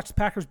 We just watched the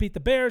Packers beat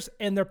the Bears,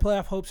 and their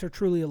playoff hopes are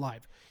truly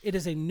alive. It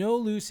is a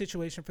no-lose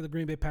situation for the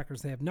Green Bay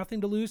Packers. They have nothing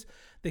to lose.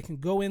 They can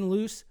go in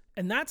loose,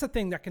 and that's a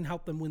thing that can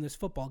help them win this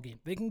football game.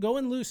 They can go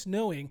in loose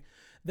knowing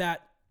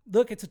that,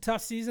 look, it's a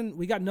tough season.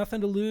 We got nothing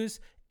to lose,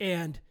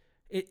 and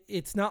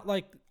it's not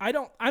like I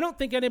don't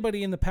think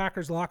anybody in the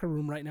Packers locker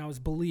room right now is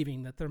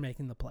believing that they're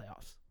making the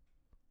playoffs.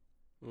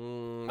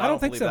 I don't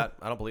think so.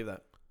 I don't believe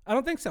that. I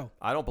don't think so.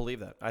 I don't believe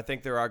that. I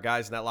think there are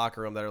guys in that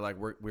locker room that are like,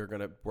 we're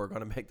gonna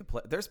make the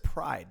play. There's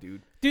pride,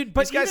 dude.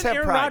 But these guys even have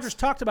Aaron pride. Rodgers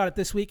talked about it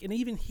this week, and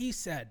even he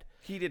said,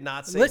 he did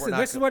not say. Listen,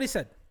 this is what he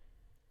said.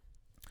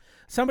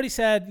 Somebody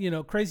said,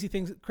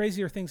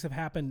 crazier things have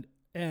happened,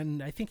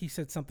 and I think he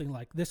said something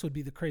like, "This would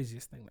be the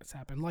craziest thing that's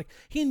happened." Like,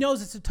 he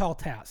knows it's a tall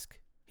task.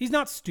 He's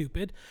not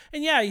stupid,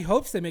 and yeah, he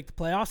hopes they make the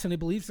playoffs, and he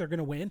believes they're going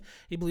to win.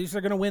 He believes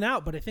they're going to win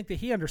out, but I think that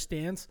he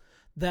understands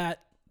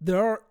that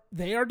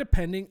they are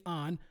depending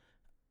on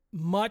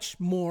much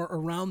more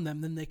around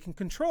them than they can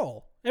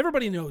control.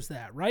 Everybody knows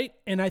that, right?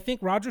 And I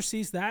think Rodgers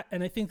sees that,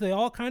 and I think they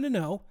all kind of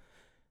know,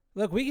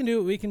 look, we can do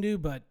what we can do,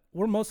 but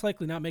we're most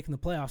likely not making the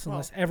playoffs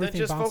unless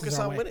everything bounces our way. Then just focus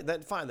on winning.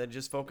 Then fine. Then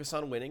just focus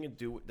on winning and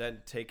then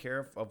take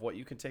care of what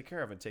you can take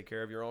care of and take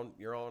care of your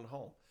own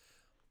home.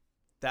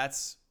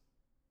 That's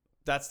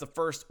the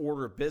first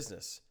order of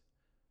business.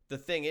 The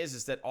thing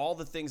is that all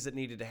the things that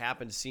needed to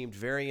happen seemed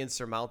very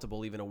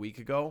insurmountable even a week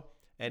ago,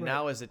 and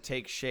now as it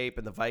takes shape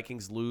and the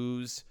Vikings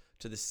lose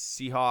to the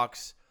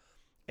Seahawks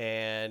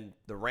and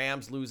the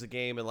Rams lose a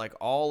game, and like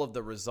all of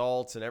the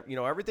results and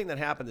everything that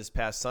happened this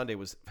past Sunday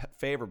was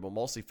favorable,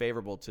 mostly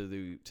favorable to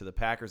the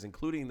Packers,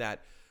 including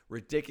that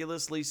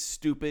ridiculously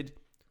stupid,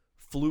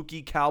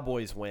 fluky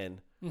Cowboys win.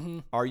 Mm-hmm.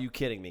 Are you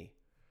kidding me?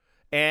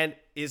 And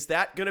is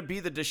that going to be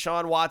the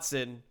Deshaun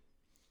Watson?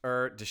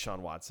 I'm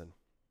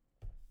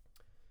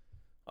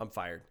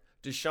fired.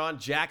 Deshaun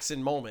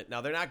Jackson moment.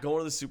 Now, they're not going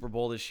to the Super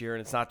Bowl this year,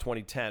 and it's not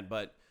 2010,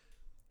 but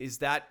is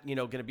that,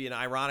 going to be an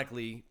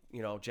ironically,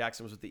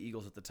 Jackson was with the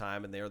Eagles at the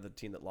time, and they were the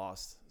team that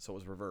lost, so it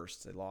was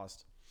reversed. They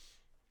lost.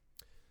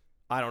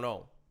 I don't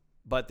know.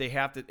 But they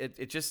have to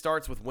it just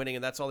starts with winning,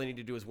 and that's all they need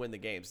to do is win the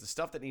games. The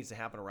stuff that needs to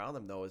happen around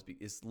them, though,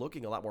 is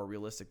looking a lot more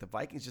realistic. The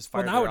Vikings just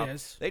fired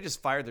is. They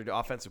just fired their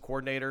offensive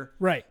coordinator.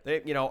 Right.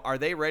 They, are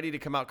they ready to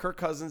come out? Kirk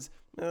Cousins,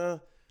 $84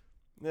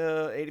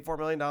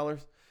 million.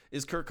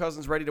 Is Kirk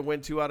Cousins ready to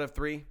win 2 out of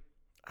 3?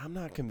 I'm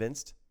not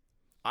convinced.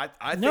 I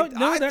think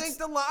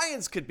the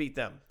Lions could beat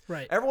them.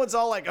 Right. Everyone's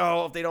all like,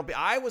 "Oh, if they don't beat."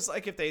 I was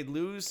like, if they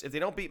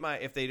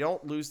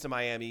don't lose to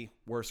Miami,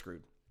 we're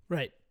screwed.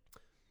 Right.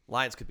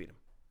 Lions could beat them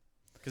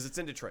because it's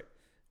in Detroit.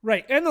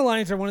 Right, and the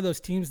Lions are one of those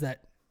teams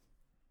that,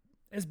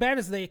 as bad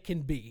as they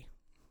can be,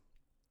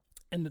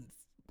 and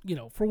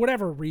for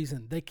whatever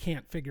reason they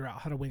can't figure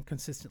out how to win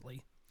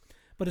consistently.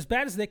 But as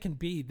bad as they can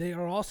be, they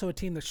are also a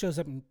team that shows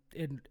up and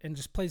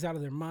just plays out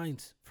of their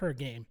minds for a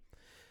game.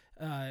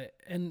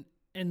 And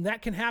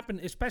that can happen,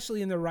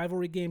 especially in their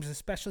rivalry games,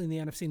 especially in the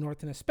NFC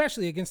North, and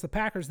especially against the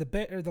Packers.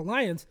 The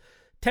Lions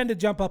tend to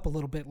jump up a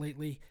little bit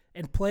lately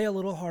and play a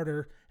little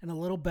harder and a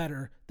little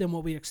better than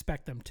what we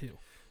expect them to.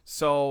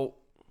 So,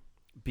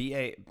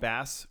 B.A.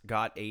 Bass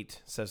got 8,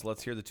 says,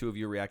 let's hear the two of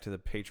you react to the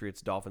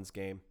Patriots-Dolphins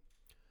game.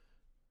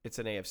 It's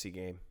an AFC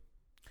game.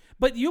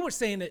 But you were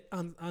saying it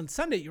on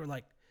Sunday, you were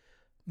like,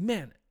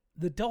 man,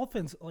 the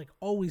Dolphins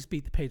always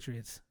beat the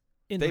Patriots.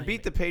 They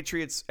beat the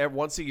Patriots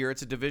once a year.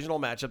 It's a divisional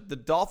matchup. The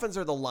Dolphins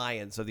are the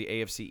Lions of the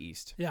AFC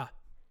East. Yeah.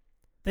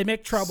 They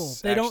make trouble.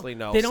 No.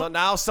 So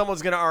now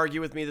someone's going to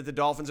argue with me that the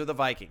Dolphins are the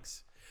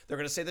Vikings. They're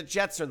going to say the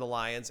Jets are the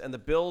Lions and the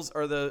Bills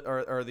are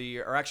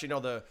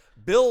the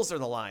Bills are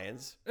the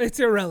Lions. It's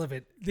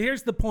irrelevant.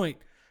 Here's the point.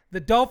 The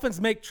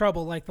Dolphins make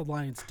trouble like the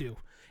Lions do.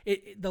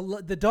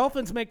 The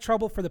Dolphins make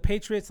trouble for the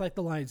Patriots like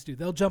the Lions do.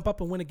 They'll jump up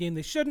and win a game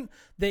they shouldn't.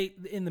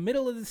 In the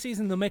middle of the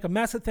season, they'll make a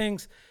mess of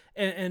things,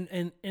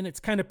 and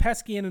it's kind of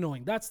pesky and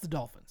annoying. That's the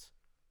Dolphins,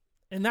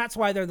 and that's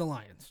why they're the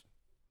Lions.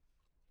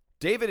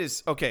 David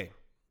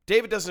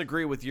doesn't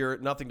agree with your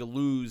nothing to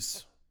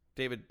lose.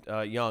 David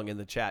Young in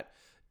the chat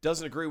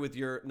doesn't agree with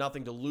your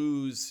nothing to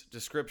lose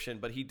description,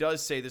 but he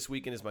does say this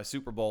weekend is my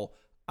Super Bowl.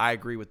 I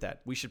agree with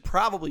that. We should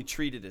probably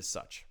treat it as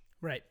such.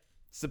 Right.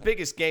 It's the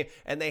biggest game,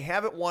 and they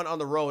haven't won on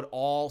the road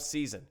all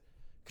season.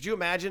 Could you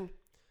imagine?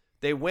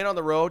 They win on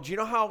the road. Do you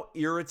know how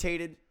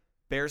irritated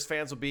Bears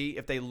fans will be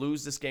if they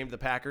lose this game to the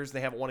Packers?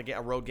 They haven't won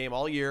a road game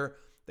all year.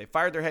 They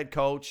fired their head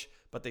coach,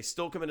 but they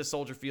still come into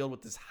Soldier Field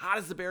with as hot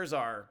as the Bears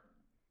are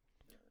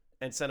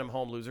and send them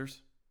home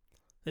losers.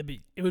 It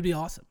would be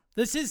awesome.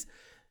 This is,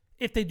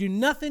 if they do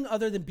nothing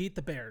other than beat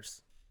the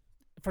Bears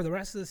for the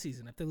rest of the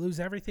season, if they lose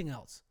everything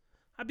else,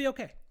 I'd be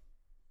okay.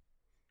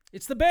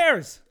 It's the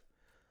Bears.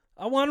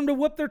 I want them to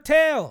whip their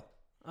tail.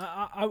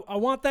 I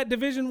want that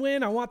division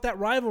win. I want that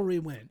rivalry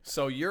win.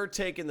 So you're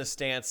taking the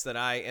stance that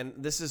and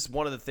this is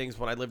one of the things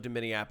when I lived in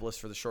Minneapolis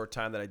for the short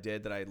time that I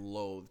did that I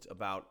loathed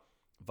about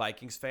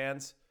Vikings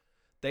fans.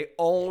 They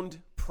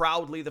owned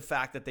proudly the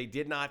fact that they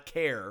did not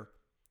care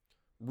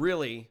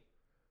really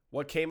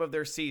what came of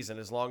their season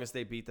as long as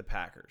they beat the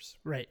Packers.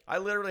 Right. I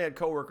literally had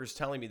coworkers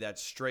telling me that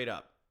straight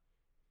up.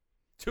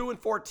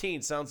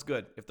 2-14 sounds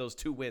good if those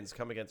 2 wins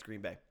come against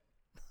Green Bay.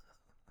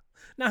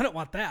 No, I don't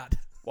want that.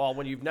 Well,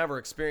 when you've never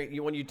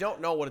experienced, when you don't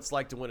know what it's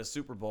like to win a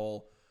Super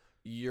Bowl,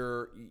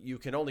 you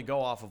can only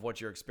go off of what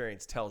your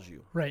experience tells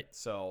you. Right.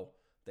 So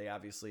they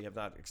obviously have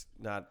not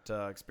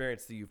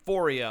experienced the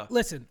euphoria.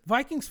 Listen,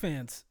 Vikings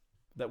fans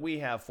that we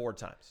have 4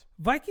 times.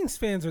 Vikings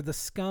fans are the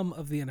scum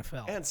of the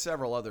NFL and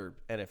several other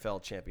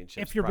NFL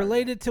championships. If you're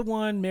related to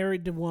one,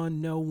 married to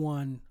one, know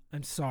one,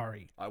 I'm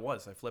sorry. I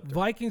flipped her.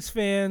 Vikings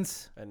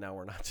fans, and now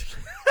we're not.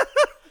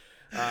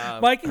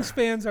 Vikings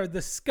fans are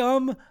the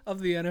scum of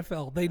the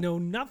NFL. They know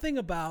nothing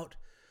about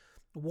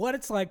what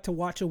it's like to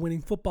watch a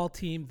winning football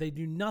team. They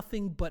do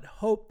nothing but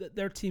hope that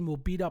their team will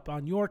beat up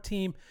on your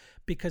team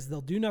because they'll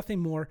do nothing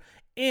more.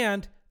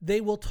 And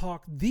they will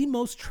talk the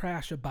most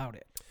trash about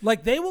it.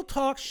 Like, they will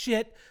talk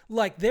shit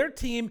like their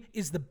team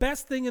is the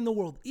best thing in the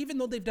world, even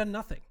though they've done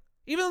nothing.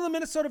 Even though the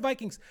Minnesota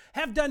Vikings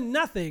have done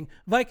nothing,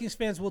 Vikings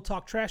fans will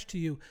talk trash to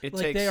you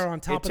they are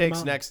on top of the mountain. It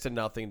takes next to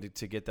nothing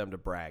to get them to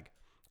brag.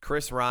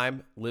 Chris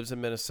Rhyme lives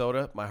in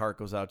Minnesota. My heart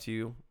goes out to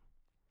you.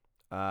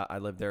 I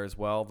live there as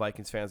well.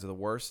 Vikings fans are the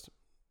worst.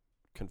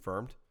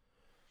 Confirmed.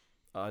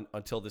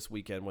 Until this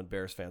weekend when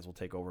Bears fans will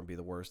take over and be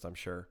the worst, I'm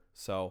sure.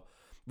 So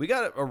we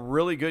got a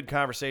really good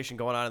conversation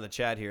going on in the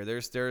chat here.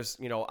 There's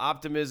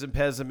optimism,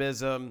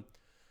 pessimism.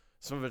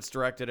 Some of it's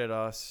directed at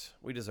us.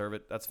 We deserve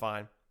it. That's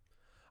fine.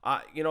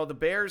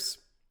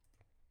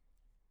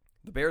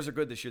 The Bears are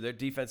good this year. Their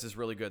defense is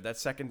really good. That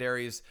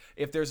secondary is,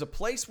 if there's a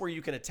place where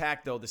you can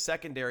attack, though, the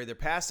secondary, their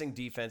passing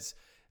defense,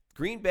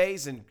 Green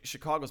Bay's and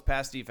Chicago's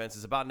pass defense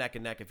is about neck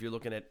and neck if you're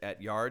looking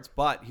at yards.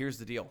 But here's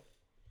the deal.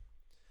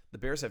 The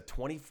Bears have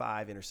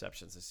 25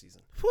 interceptions this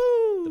season.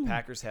 Woo! The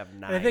Packers have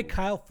 9. And I think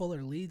Kyle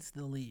Fuller leads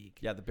the league.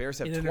 Yeah, the Bears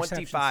have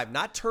 25,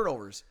 not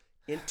turnovers,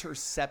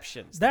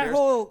 interceptions.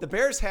 The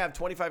Bears have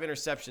 25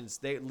 interceptions.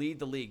 They lead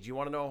the league. Do you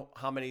want to know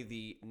how many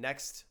the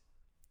next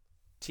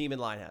team in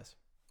line has?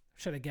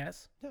 Should I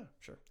guess? Yeah,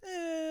 sure.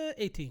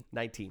 18.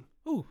 19.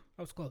 Ooh,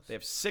 that was close. They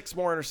have 6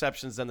 more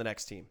interceptions than the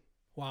next team.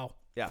 Wow.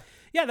 Yeah.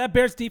 Yeah, that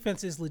Bears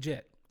defense is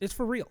legit. It's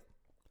for real.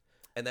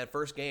 And that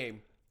first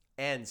game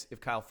ends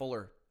if Kyle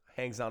Fuller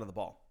hangs onto the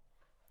ball.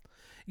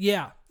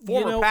 Yeah.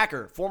 Former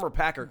Packer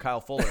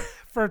Kyle Fuller.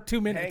 For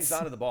 2 minutes. Hangs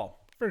onto the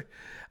ball.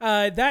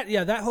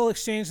 That whole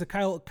exchange, the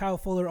Kyle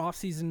Fuller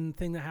offseason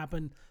thing that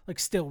happened,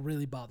 still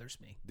really bothers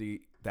me.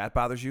 That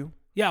bothers you?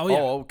 Yeah, yeah.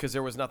 Oh, because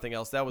there was nothing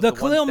else. That was the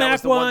Khalil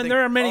Mack one.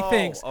 There are many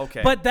things.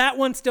 Okay. But that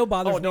one still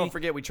bothers me. Oh, don't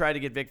forget, we tried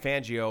to get Vic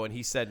Fangio, and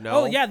he said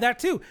no. Oh, yeah, that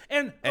too.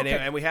 And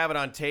we have it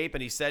on tape,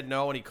 and he said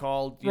no, and he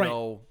called,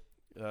 Bob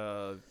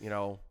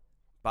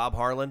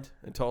Harland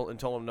and told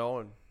him no,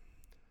 and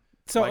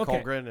Mike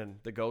Holmgren and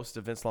the ghost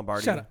of Vince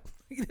Lombardi. Shut up.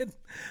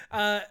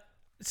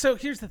 So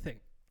here's the thing.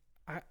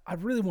 I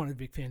really wanted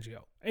Vic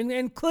Fangio.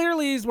 And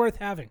clearly he's worth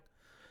having,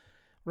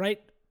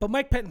 right? But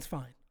Mike Pettine's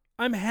fine.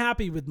 I'm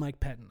happy with Mike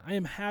Pettine. I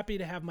am happy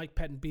to have Mike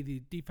Pettine be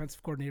the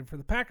defensive coordinator for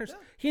the Packers.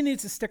 Yeah. He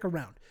needs to stick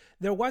around.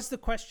 There was the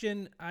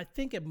question, I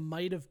think it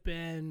might have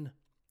been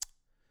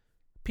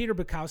Peter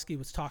Bukowski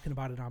was talking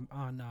about it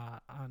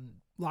on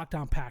Locked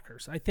On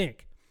Packers, I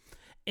think.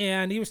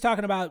 And he was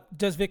talking about,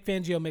 does Vic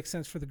Fangio make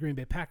sense for the Green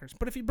Bay Packers?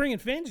 But if you bring in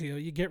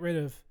Fangio, you get rid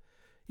of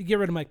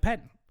Mike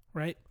Pettine,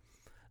 right?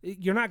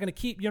 You're not going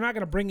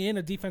to bring in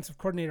a defensive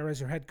coordinator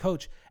as your head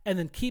coach and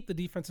then keep the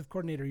defensive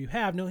coordinator you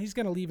have. No, he's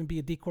going to leave and be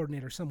a D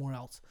coordinator somewhere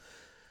else.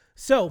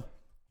 So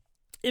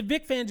if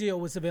Vic Fangio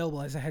was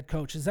available as a head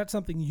coach, is that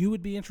something you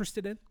would be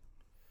interested in?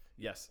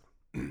 Yes,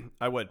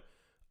 I would.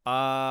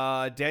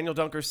 Daniel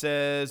Dunker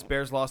says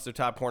Bears lost their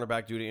top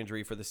cornerback due to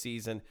injury for the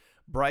season.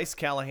 Bryce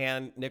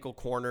Callahan, nickel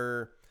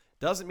corner.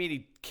 Doesn't mean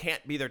he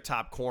can't be their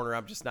top corner.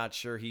 I'm just not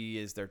sure he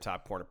is their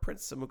top corner.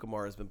 Prince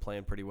Amukamara has been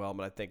playing pretty well,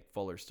 but I think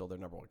Fuller's still their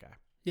number one guy.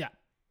 Yeah.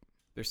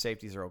 Their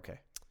safeties are okay.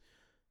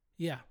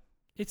 Yeah.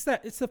 It's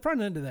the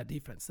front end of that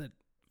defense.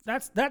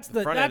 That's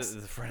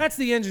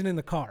the engine in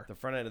the car. The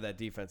front end of that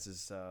defense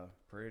is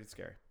pretty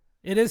scary.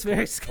 It is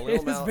very scary.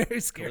 It is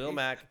very scary. Khalil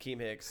Mack, Akeem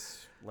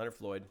Hicks, Leonard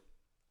Floyd.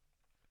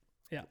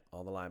 Yeah.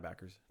 All the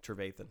linebackers.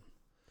 Trevathan.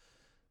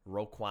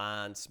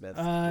 Roquan Smith.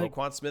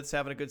 Roquan Smith's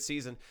having a good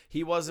season.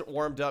 He wasn't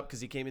warmed up because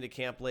he came into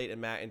camp late,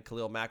 and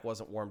Khalil Mack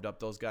wasn't warmed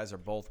up. Those guys are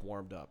both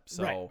warmed up.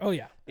 So right. Oh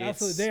yeah,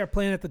 absolutely. They are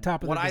playing at the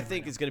top of the game. What I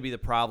think is going to be the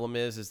problem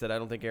is that I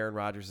don't think Aaron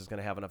Rodgers is going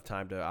to have enough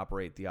time to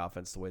operate the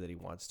offense the way that he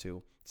wants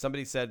to.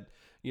 Somebody said,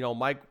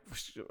 Mike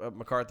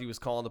McCarthy was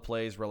calling the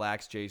plays.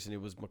 Relax, Jason.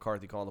 It was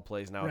McCarthy calling the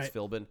plays. Now it's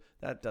Philbin.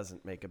 That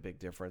doesn't make a big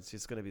difference.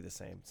 It's going to be the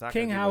same. It's not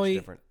going to be much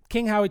different.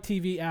 King Howie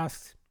TV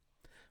asked,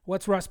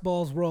 what's Russ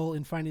Ball's role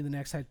in finding the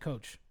next head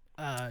coach?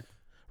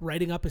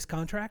 Writing up his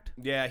contract?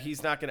 Yeah,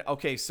 he's not going to.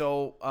 Okay,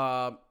 so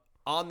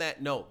on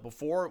that note,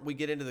 before we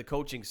get into the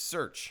coaching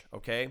search,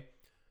 okay,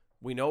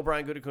 we know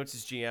Brian Gutekunst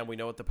is GM. We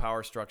know what the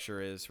power structure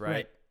is,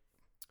 right?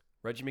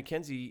 Reggie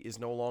McKenzie is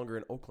no longer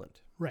in Oakland.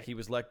 Right. He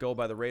was let go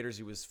by the Raiders.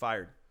 He was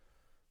fired.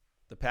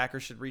 The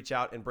Packers should reach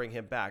out and bring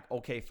him back.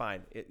 Okay,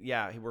 fine.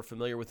 We're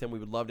familiar with him. We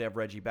would love to have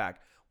Reggie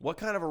back. What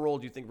kind of a role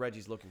do you think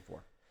Reggie's looking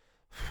for?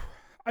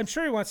 I'm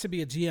sure he wants to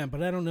be a GM,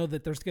 but I don't know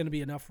that there's going to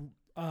be enough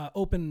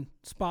open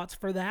spots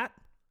for that.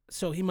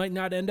 So he might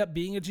not end up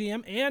being a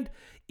GM. And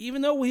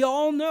even though we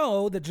all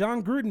know that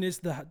John Gruden is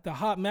the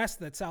hot mess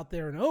that's out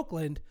there in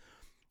Oakland,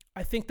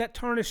 I think that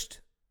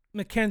tarnished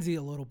McKenzie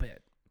a little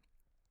bit.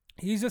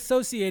 He's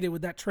associated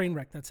with that train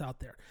wreck that's out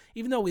there.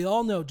 Even though we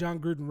all know John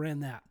Gruden ran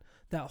that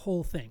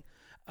whole thing.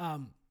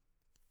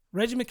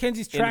 Reggie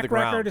McKenzie's track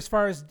record as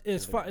far as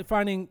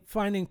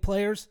finding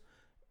players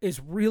is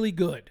really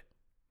good.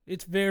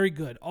 It's very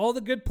good. All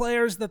the good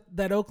players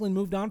that Oakland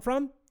moved on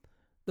from,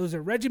 those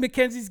are Reggie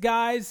McKenzie's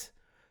guys,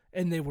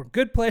 and they were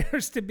good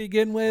players to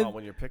begin with. Well,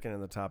 when you're picking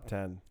in the top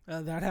 10.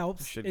 That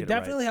helps. It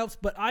definitely helps,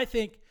 but I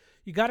think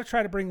you got to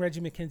try to bring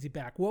Reggie McKenzie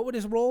back. What would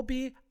his role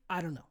be?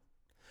 I don't know.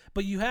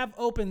 But you have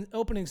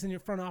openings in your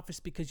front office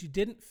because you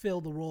didn't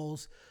fill the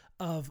roles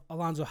of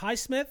Alonzo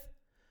Highsmith,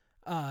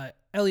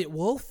 Elliott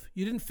Wolf.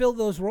 You didn't fill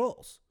those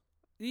roles.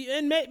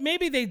 And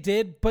maybe they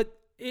did, but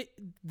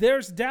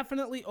there's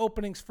definitely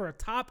openings for a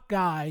top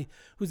guy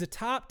who's a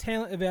top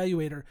talent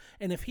evaluator.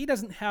 And if he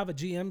doesn't have a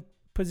GM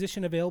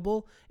position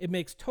available, it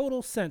makes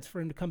total sense for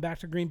him to come back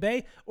to Green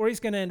Bay, or he's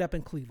going to end up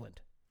in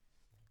Cleveland.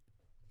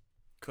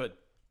 Could.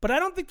 But I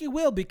don't think he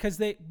will because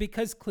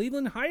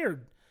Cleveland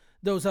hired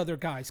those other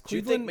guys. Do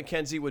you think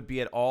McKenzie would be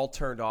at all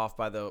turned off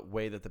by the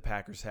way that the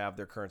Packers have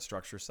their current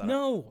structure set up?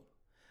 No.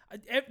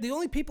 The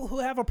only people who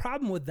have a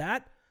problem with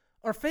that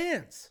are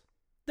fans.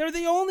 They're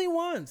the only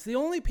ones. The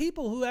only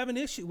people who have an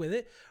issue with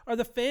it are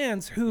the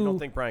fans who... You don't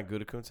think Brian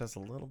Gutekunst has a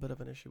little bit of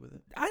an issue with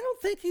it? I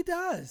don't think he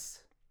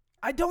does.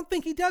 I don't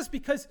think he does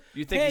because...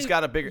 You think he's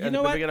got a big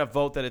enough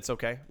vote that it's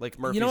okay? Like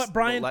Murphy's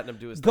letting him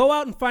do his thing? Go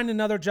out and find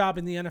another job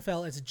in the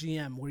NFL as a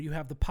GM where you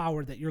have the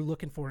power that you're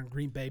looking for in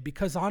Green Bay.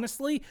 Because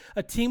honestly,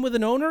 a team with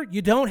an owner,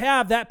 you don't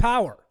have that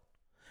power.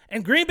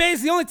 And Green Bay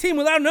is the only team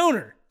without an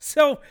owner.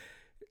 So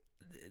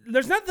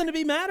there's nothing to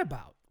be mad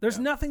about. There's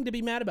nothing to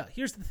be mad about.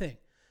 Here's the thing.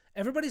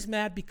 Everybody's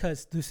mad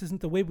because this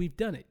isn't the way we've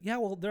done it. Yeah,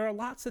 well, there are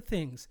lots of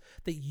things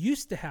that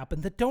used to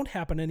happen that don't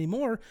happen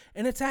anymore,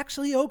 and it's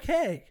actually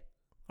okay.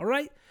 All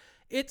right?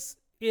 It's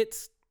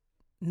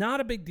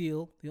not a big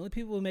deal. The only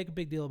people who make a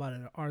big deal about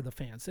it are the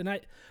fans. And I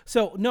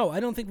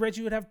don't think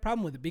Reggie would have a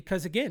problem with it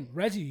because, again,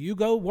 Reggie, you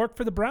go work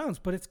for the Browns,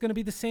 but it's going to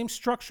be the same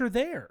structure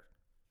there.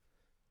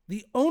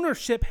 The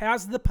ownership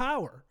has the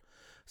power.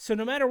 So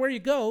no matter where you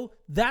go,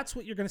 that's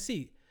what you're going to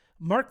see.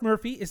 Mark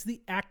Murphy is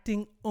the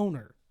acting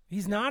owner.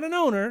 He's not an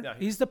owner. Yeah,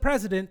 he's the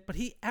president, but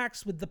he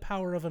acts with the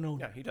power of an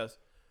owner. Yeah, he does.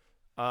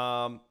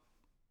 What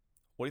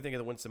do you think of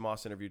the Winston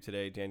Moss interview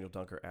today? Daniel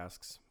Dunker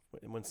asks.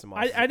 Winston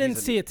Moss. I didn't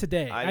see it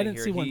today. I didn't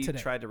see one today.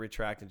 He tried to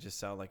retract and just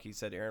sound like he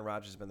said Aaron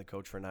Rodgers has been the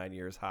coach for 9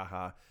 years. Ha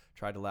ha.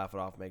 Tried to laugh it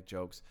off, make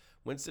jokes.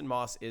 Winston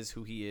Moss is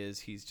who he is.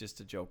 He's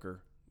just a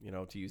joker,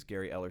 to use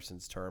Gary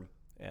Ellerson's term.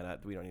 and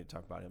we don't need to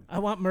talk about him. I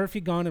want Murphy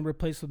gone and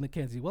replaced with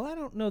McKenzie. Well, I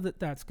don't know that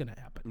that's going to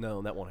happen.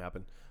 No, that won't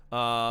happen.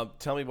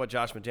 Tell me what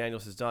Josh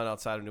McDaniels has done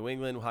outside of New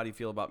England. How do you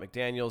feel about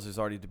McDaniels? There's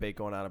already debate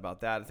going on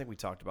about that. I think we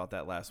talked about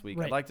that last week.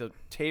 Right. I'd like to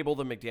table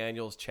the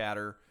McDaniels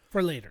chatter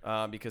For later.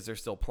 because they're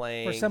still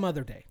playing. For some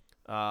other day.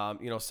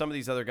 Some of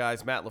these other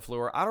guys, Matt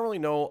LaFleur, I don't really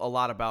know a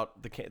lot about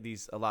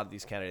a lot of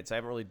these candidates. I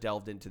haven't really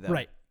delved into them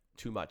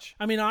too much.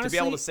 I mean, honestly,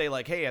 to be able to say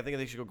like, hey, I think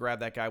they should go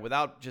grab that guy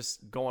without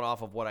just going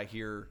off of what I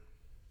hear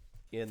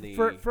in the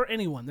for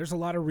anyone, there's a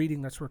lot of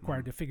reading that's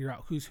required to figure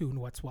out who's who and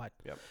what's what.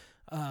 Yep.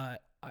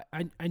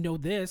 I know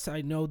this.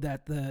 I know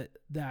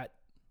that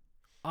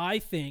I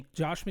think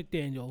Josh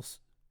McDaniels,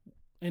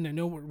 and I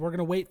know we're going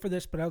to wait for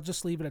this, but I'll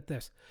just leave it at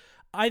this.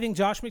 I think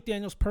Josh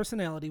McDaniels'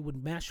 personality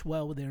would mesh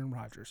well with Aaron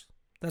Rodgers.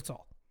 That's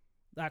all.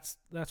 That's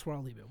where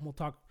I'll leave it. We'll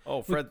talk.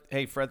 Oh, Fred.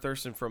 Hey, Fred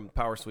Thurston from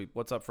Power Sweep.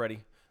 What's up,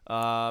 Freddie?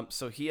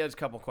 So he has a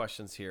couple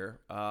questions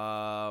here.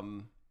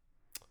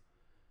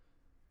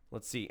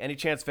 Let's see. Any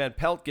chance Van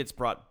Pelt gets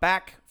brought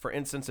back? For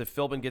instance, if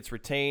Philbin gets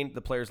retained, the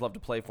players love to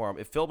play for him.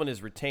 If Philbin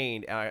is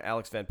retained,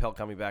 Alex Van Pelt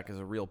coming back is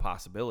a real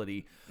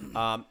possibility.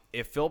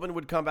 If Philbin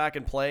would come back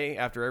and play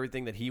after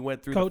everything that he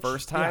went through the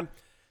first time,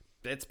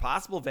 it's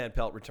possible Van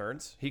Pelt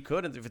returns. He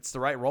could, and if it's the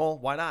right role,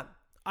 why not?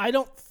 I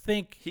don't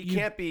think he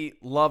can't be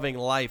loving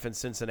life in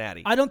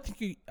Cincinnati. I don't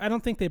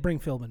think they bring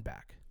Philbin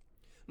back.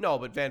 No,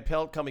 but Van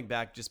Pelt coming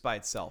back just by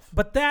itself.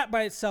 But that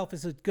by itself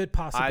is a good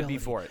possibility. I'd be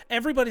for it.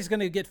 Everybody's going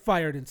to get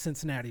fired in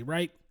Cincinnati,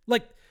 right?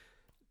 Like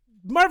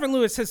Marvin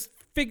Lewis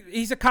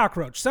he's a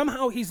cockroach.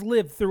 Somehow he's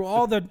lived through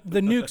all the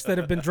nukes that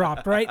have been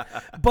dropped, right?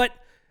 But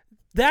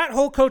that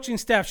whole coaching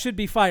staff should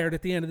be fired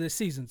at the end of this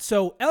season.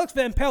 So Alex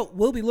Van Pelt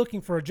will be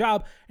looking for a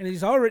job, and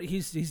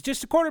he's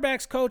just a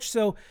quarterback's coach.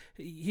 So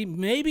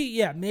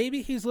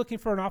maybe he's looking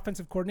for an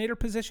offensive coordinator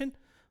position.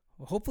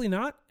 Well, hopefully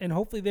not, and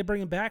hopefully they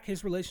bring him back.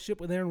 His relationship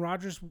with Aaron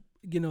Rodgers,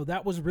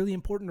 that was really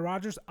important to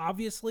Rodgers,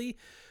 obviously.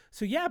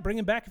 So yeah, bring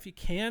him back if you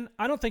can.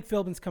 I don't think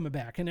Philbin's coming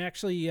back. And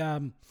actually,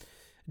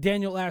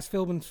 Daniel asked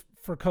Philbin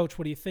for coach,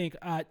 what do you think?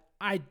 I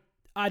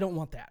don't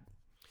want that.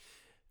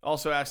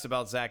 Also asked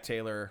about Zach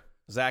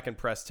and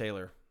Press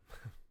Taylor.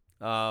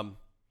 I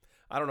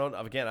don't know.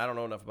 Again, I don't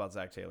know enough about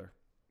Zach Taylor.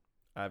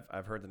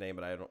 I've heard the name,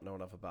 but I don't know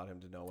enough about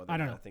him to know whether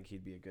I think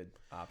he'd be a good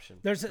option.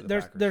 There's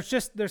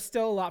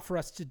still a lot for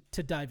us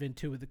to dive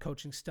into with the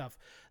coaching stuff.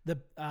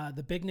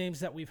 The big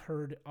names that we've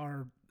heard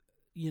are,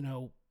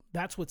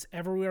 that's what's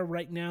everywhere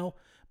right now.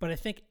 But I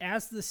think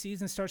as the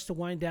season starts to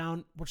wind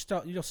down,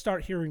 you'll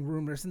start hearing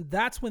rumors, and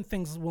that's when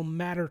things will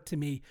matter to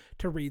me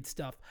to read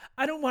stuff.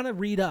 I don't want to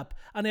read up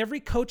on every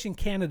coaching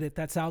candidate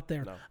that's out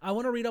there. No. I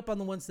want to read up on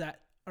the ones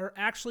that are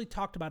actually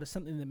talked about as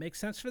something that makes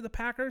sense for the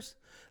Packers.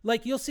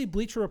 Like you'll see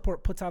Bleacher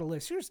Report puts out a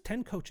list. Here's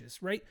 10 coaches,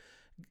 right?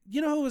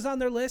 You know who was on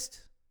their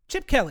list?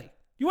 Chip Kelly.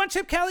 You want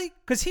Chip Kelly?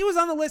 Because he was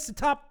on the list of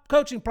top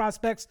coaching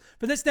prospects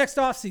for this next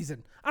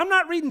offseason. I'm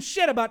not reading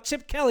shit about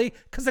Chip Kelly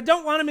because I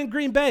don't want him in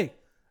Green Bay.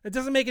 It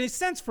doesn't make any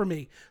sense for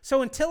me.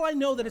 So until I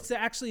know that it's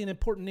actually an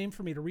important name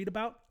for me to read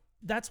about,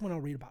 that's when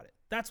I'll read about it.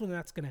 That's when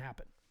that's going to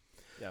happen.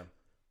 Yeah.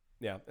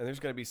 Yeah, and there's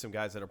going to be some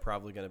guys that are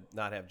probably going to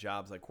not have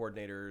jobs like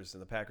coordinators,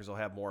 and the Packers will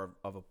have more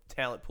of a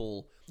talent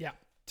pool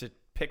to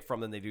pick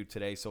from than they do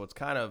today. So it's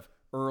kind of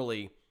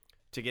early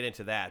to get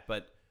into that.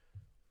 But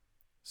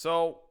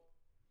so,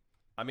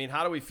 I mean,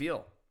 how do we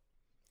feel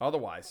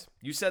otherwise?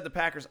 You said the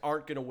Packers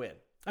aren't going to win.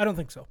 I don't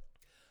think so.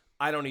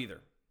 I don't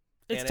either.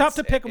 It's tough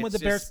to pick them with the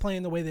Bears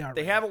playing the way they are.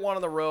 They haven't won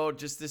on the road.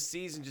 Just this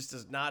season just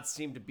does not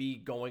seem to be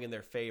going in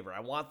their favor.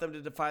 I want them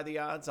to defy the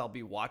odds. I'll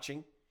be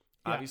watching,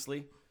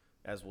 obviously,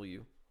 as will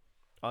you,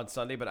 on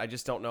Sunday. But I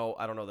just don't know.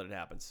 I don't know that it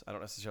happens. I don't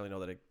necessarily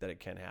know that it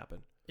can happen.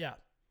 Yeah.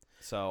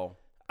 So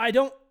I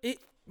don't.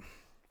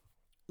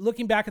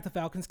 Looking back at the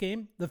Falcons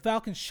game, the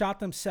Falcons shot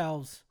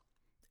themselves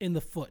in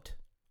the foot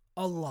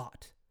a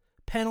lot.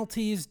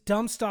 Penalties,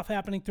 dumb stuff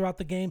happening throughout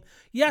the game.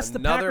 Yes, the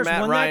Packers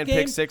Matt won Ryan that game.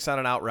 pick six on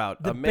an out route.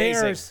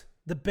 Amazing.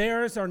 The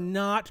Bears are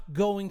not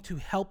going to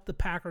help the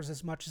Packers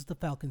as much as the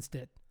Falcons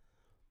did.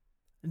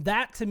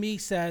 That, to me,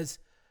 says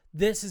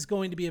this is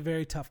going to be a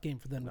very tough game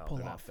for them to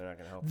pull off. They're not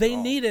going to help. They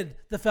needed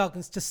the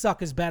Falcons to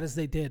suck as bad as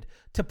they did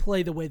to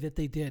play the way that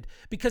they did.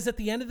 Because at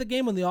the end of the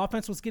game, when the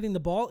offense was getting the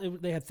ball,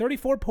 they had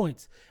 34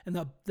 points. And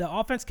the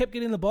offense kept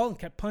getting the ball and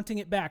kept punting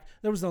it back.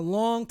 There was a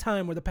long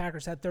time where the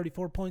Packers had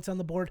 34 points on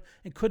the board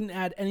and couldn't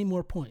add any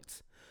more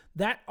points.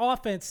 That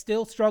offense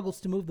still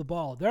struggles to move the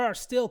ball. There are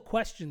still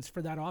questions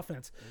for that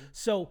offense. Mm-hmm.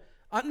 So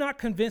I'm not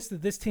convinced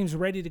that this team's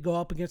ready to go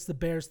up against the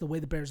Bears the way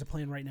the Bears are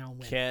playing right now and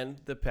win. Can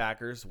the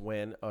Packers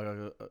win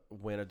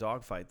a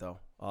dogfight, though,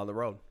 on the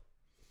road?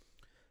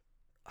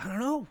 I don't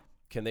know.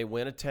 Can they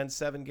win a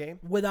 10-7 game?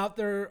 Without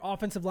their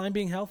offensive line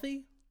being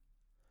healthy?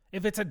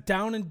 If it's a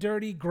down and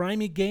dirty,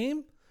 grimy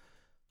game?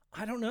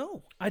 I don't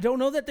know. I don't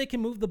know that they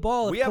can move the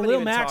ball. We if haven't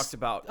Khalil even Mack's talked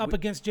about up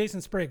against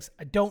Jason Spriggs.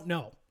 I don't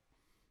know.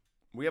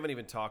 We haven't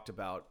even talked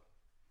about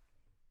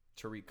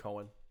Tariq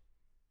Cohen,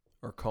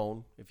 or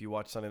Cone, if you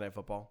watch Sunday Night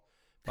Football.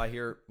 If I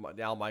hear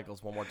Al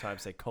Michaels one more time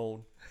say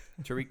Cone,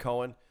 Tariq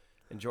Cohen,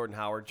 and Jordan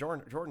Howard.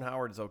 Jordan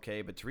Howard is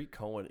okay, but Tariq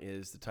Cohen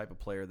is the type of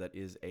player that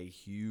is a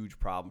huge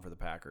problem for the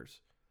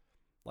Packers.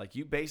 Like,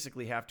 you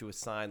basically have to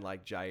assign,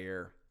 like,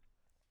 Jair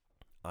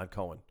on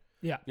Cohen.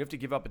 Yeah. You have to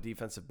give up a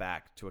defensive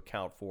back to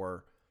account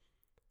for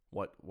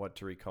what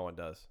Tariq Cohen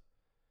does.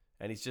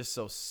 And he's just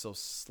so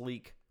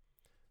sleek,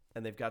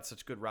 and they've got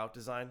such good route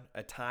design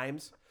at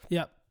times.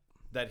 Yep.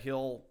 That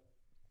he'll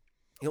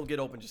get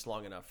open just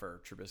long enough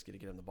for Trubisky to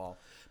get him the ball,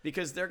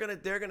 because they're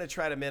gonna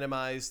try to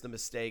minimize the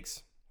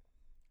mistakes.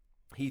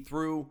 He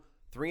threw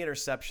 3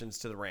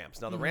 interceptions to the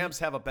Rams. Now, the Rams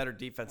have a better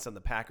defense than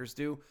the Packers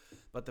do,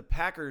 but the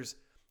Packers,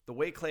 the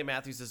way Clay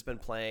Matthews has been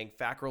playing,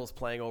 Fackrell's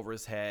playing over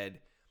his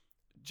head,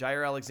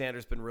 Jair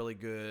Alexander's been really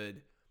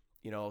good.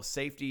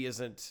 Safety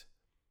isn't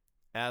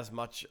as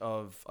much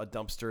of a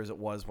dumpster as it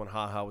was when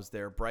HaHa was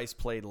there. Bryce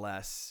played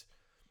less.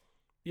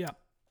 Yeah.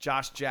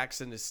 Josh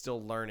Jackson is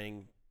still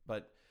learning,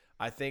 but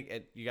I think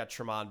you got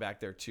Tremont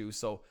back there too.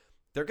 So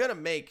they're going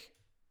to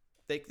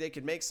they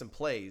can make some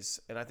plays,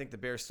 and I think the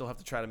Bears still have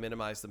to try to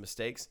minimize the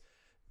mistakes.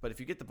 But if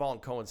you get the ball in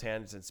Cohen's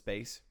hands in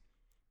space,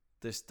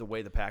 the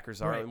way the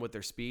Packers are, and with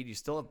their speed, you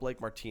still have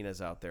Blake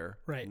Martinez out there,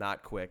 right?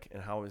 Not quick,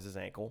 and how is his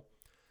ankle?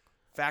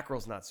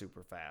 Fackrell's not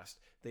super fast.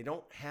 They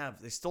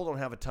still don't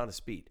have a ton of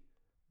speed.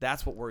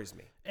 That's what worries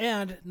me.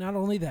 And not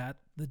only that,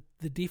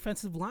 the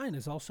defensive line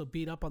is also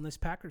beat up on this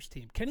Packers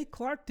team. Kenny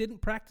Clark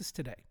didn't practice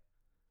today.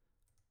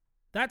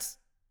 That's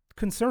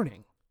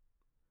concerning.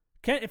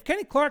 If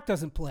Kenny Clark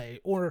doesn't play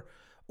or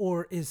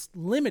is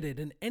limited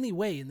in any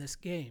way in this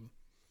game,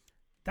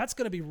 that's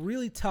going to be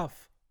really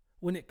tough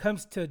when it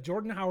comes to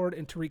Jordan Howard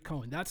and Tariq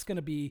Cohen. That's going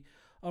to be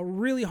a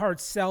really hard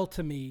sell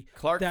to me.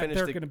 Clark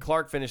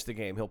finished the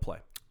game. He'll play.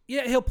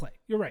 Yeah, he'll play.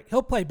 You're right.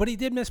 He'll play, but he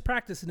did miss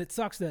practice, and it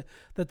sucks that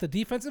the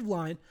defensive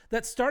line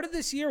that started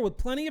this year with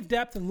plenty of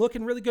depth and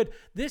looking really good,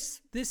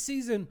 this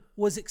season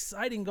was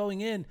exciting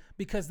going in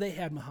because they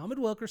had Muhammad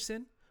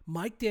Wilkerson,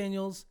 Mike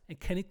Daniels, and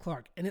Kenny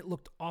Clark, and it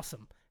looked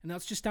awesome. And now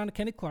it's just down to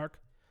Kenny Clark,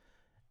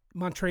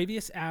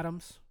 Montravius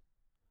Adams,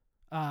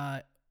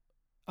 a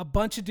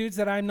bunch of dudes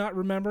that I'm not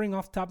remembering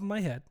off the top of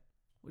my head,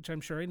 which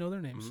I'm sure I know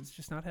their names. It's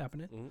just not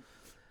happening.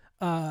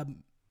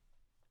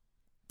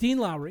 Dean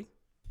Lowry.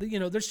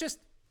 There's just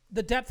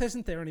the depth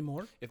isn't there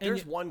anymore. If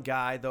there's one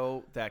guy,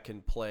 though, that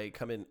can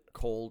come in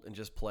cold and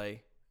just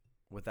play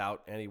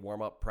without any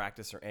warm-up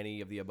practice or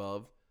any of the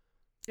above,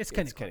 it's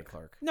Kenny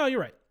Clark. No, you're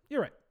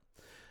right.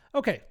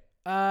 Okay.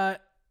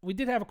 We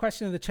did have a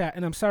question in the chat,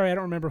 and I'm sorry I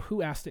don't remember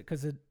who asked it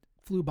because it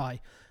flew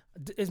by.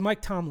 Is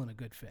Mike Tomlin a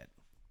good fit?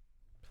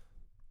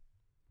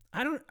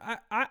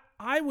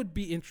 I would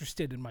be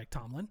interested in Mike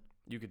Tomlin.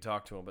 You could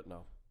talk to him, but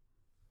no.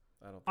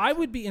 I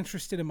would be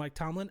interested in Mike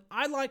Tomlin.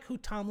 I like who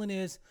Tomlin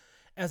is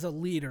as a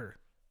leader.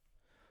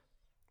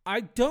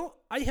 I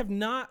have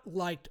not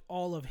liked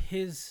all of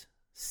his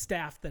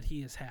staff that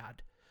he has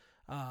had.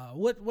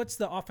 What's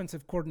the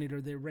offensive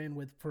coordinator they ran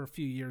with for a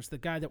few years? The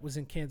guy that was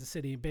in Kansas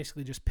City and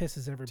basically just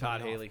pisses everybody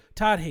off.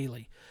 Todd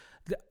Haley.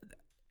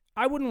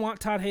 I wouldn't want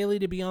Todd Haley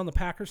to be on the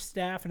Packers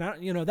staff, and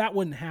that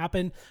wouldn't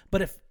happen.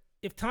 But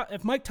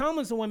if Mike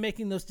Tomlin's the one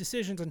making those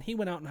decisions and he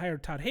went out and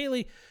hired Todd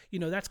Haley,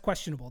 that's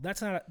questionable.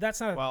 That's not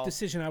a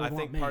decision I would want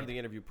made. I think part of the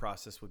interview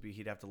process would be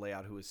he'd have to lay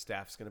out who his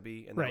staff's going to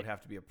be, and that would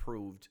have to be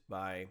approved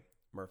by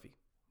Murphy.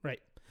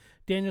 Right.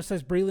 Daniel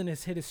says Breeland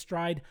has hit his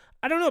stride.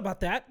 I don't know about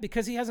that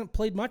because he hasn't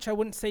played much. I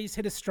wouldn't say he's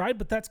hit his stride,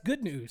 but that's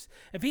good news.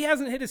 If he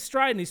hasn't hit his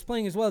stride and he's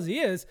playing as well as he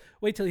is,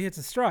 wait till he hits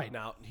his stride.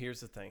 Now,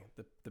 here's the thing.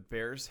 The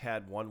Bears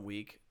had 1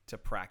 week to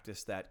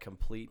practice that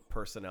complete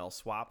personnel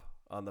swap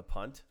on the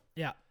punt.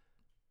 Yeah.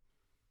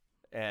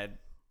 And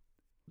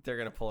they're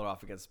going to pull it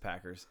off against the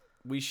Packers.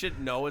 We should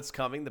know it's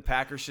coming. The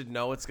Packers should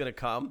know it's going to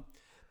come.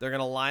 They're going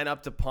to line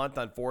up to punt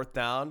on 4th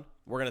down.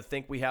 We're going to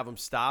think we have them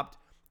stopped.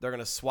 They're going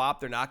to swap.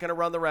 They're not going to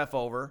run the ref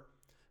over.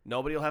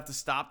 Nobody will have to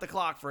stop the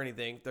clock for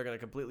anything. They're going to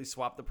completely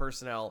swap the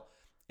personnel,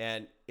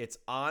 and it's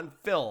on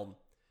film,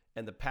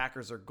 and the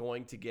Packers are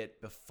going to get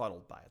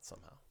befuddled by it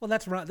somehow. Well,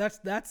 that's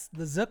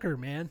the Zucker,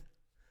 man.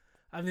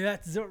 I mean,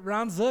 that's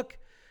Ron Zook.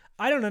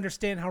 I don't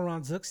understand how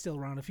Ron Zook's still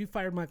around. If you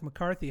fired Mike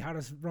McCarthy, how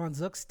does Ron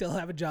Zook still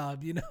have a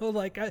job?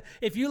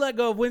 If you let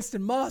go of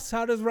Winston Moss,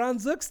 how does Ron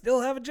Zook still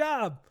have a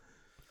job?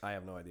 I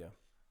have no idea.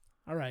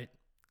 All right.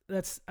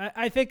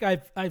 I think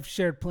I've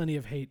shared plenty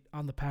of hate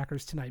on the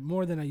Packers tonight,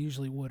 more than I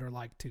usually would or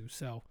like to.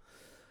 So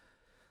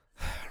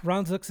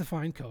Ron Zook's a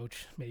fine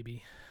coach,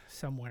 maybe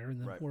somewhere in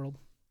the world,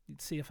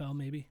 CFL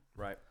maybe.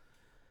 Right.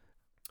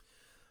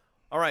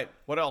 All right.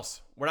 What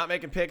else? We're not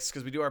making picks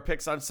because we do our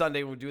picks on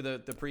Sunday when we do the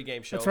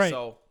pregame show. That's right.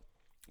 So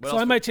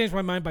I might change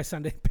my mind by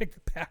Sunday and pick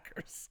the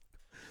Packers.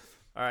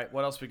 All right.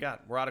 What else we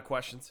got? We're out of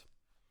questions.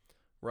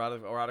 We're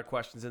out of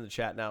questions in the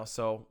chat now.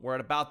 So we're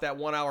at about that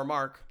 1 hour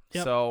mark.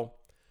 Yep. So.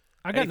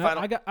 I got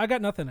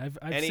nothing. I've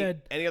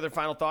said. Any other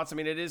final thoughts? I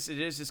mean, it is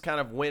just kind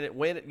of win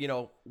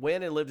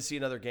and live to see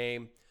another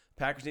game.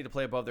 Packers need to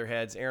play above their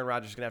heads. Aaron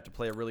Rodgers is going to have to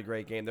play a really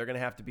great game. They're going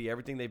to have to be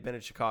everything they've been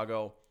in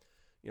Chicago.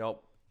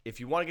 If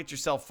you want to get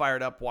yourself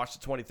fired up, watch the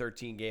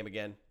 2013 game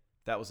again.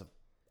 That was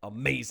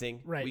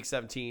amazing. Right. Week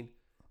 17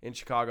 in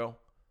Chicago.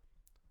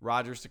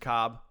 Rodgers to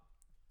Cobb.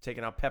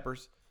 taking out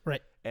Peppers.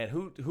 Right. And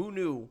who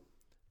knew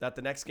that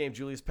the next game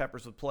Julius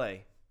Peppers would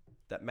play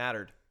that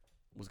mattered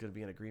was going to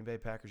be in a Green Bay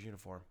Packers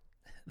uniform?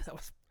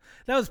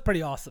 That was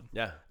pretty awesome.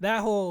 Yeah.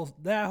 That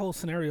whole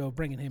scenario of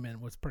bringing him in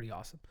was pretty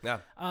awesome. Yeah.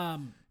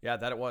 Yeah,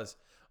 that it was.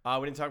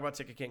 We didn't talk about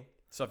Ticket King.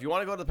 So if you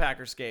want to go to the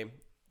Packers game,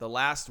 the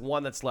last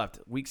one that's left,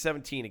 Week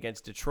 17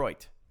 against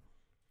Detroit,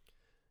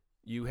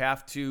 you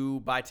have to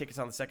buy tickets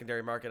on the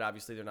secondary market.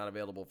 Obviously, they're not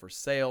available for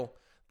sale.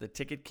 The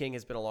Ticket King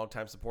has been a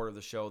longtime supporter of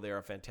the show. They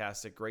are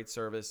fantastic, great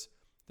service.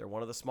 They're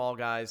one of the small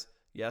guys.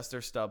 Yes, they're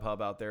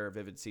StubHub out there,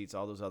 Vivid Seats,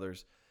 all those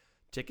others.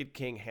 Ticket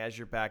King has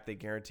your back. They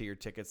guarantee your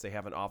tickets. They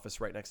have an office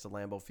right next to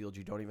Lambeau Field.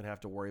 You don't even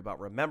have to worry about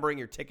remembering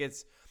your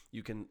tickets.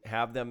 You can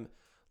have them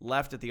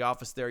left at the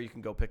office there. You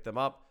can go pick them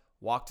up,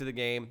 walk to the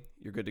game.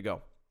 You're good to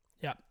go.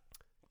 Yeah.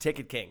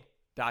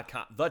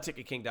 TicketKing.com.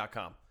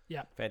 TheTicketKing.com.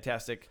 Yeah.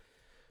 Fantastic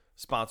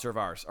sponsor of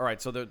ours. All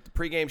right, so the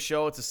pregame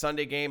show, it's a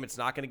Sunday game. It's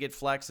not going to get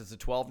flexed. It's a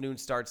 12 noon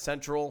start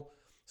Central.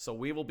 So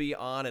we will be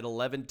on at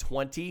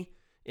 11:20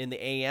 in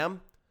the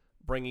a.m.,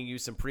 bringing you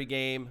some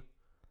pregame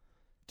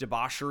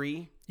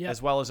debauchery,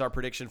 as well as our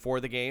prediction for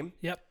the game.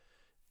 Yep.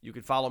 You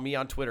can follow me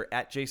on Twitter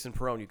at Jason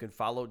Perone. You can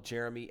follow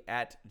Jeremy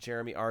at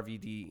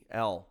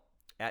JeremyRVDL.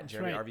 At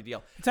Jeremy right.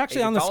 RVDL. It's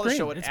actually on the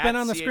screen. It's been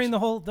on the screen the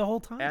whole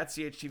time. At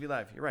CHTV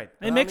Live. You're right.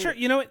 And make sure,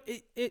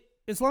 it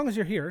as long as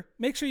you're here,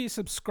 make sure you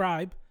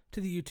subscribe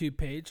to the YouTube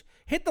page.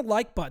 Hit the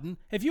like button.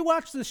 If you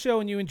watched the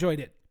show and you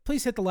enjoyed it,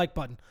 please hit the like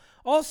button.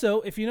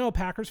 Also, if you know a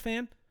Packers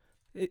fan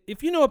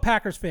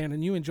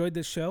and you enjoyed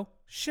this show,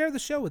 share the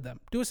show with them.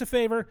 Do us a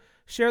favor,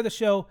 share the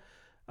show,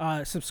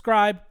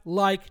 subscribe,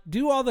 like,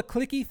 do all the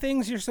clicky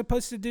things you're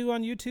supposed to do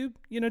on YouTube.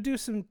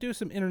 Do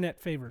some internet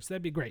favors.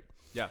 That'd be great.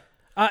 Yeah.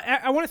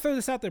 I want to throw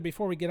this out there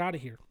before we get out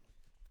of here.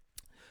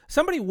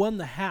 Somebody won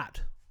the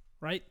hat,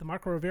 right? The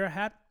Marco Rivera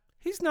hat.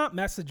 He's not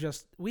messaged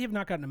us. We have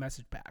not gotten a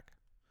message back.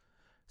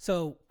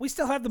 So we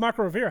still have the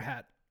Marco Rivera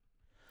hat.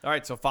 All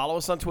right, so follow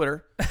us on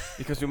Twitter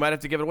because we might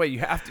have to give it away. You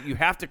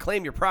have to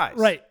claim your prize.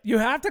 Right. You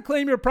have to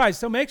claim your prize.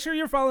 So make sure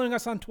you're following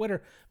us on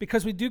Twitter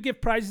because we do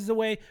give prizes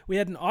away. We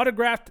had an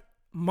autographed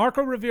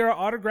Marco Rivera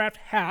autographed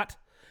hat,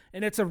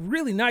 and it's a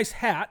really nice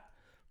hat.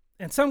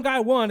 And some guy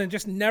won and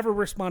just never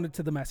responded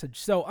to the message.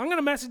 So I'm going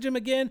to message him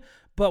again,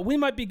 but we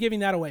might be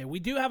giving that away.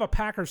 We do have a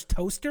Packers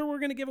toaster we're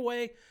going to give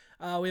away.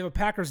 We have a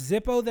Packers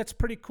Zippo that's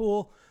pretty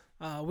cool.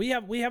 We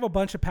have a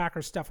bunch of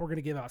Packers stuff we're going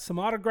to give out. Some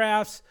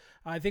autographs.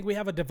 I think we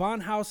have a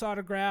Devon House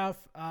autograph.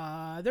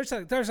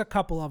 There's a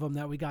couple of them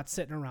that we got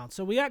sitting around.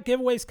 So we got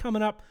giveaways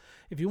coming up.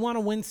 If you want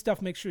to win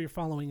stuff, make sure you're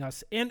following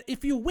us. And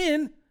if you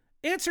win,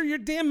 answer your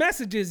damn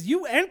messages.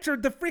 You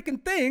entered the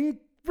freaking thing.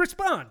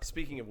 Respond.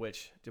 Speaking of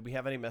which, did we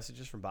have any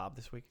messages from Bob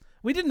this week?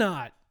 We did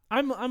not.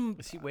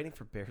 Is he waiting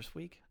for Bears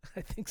week?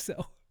 I think so.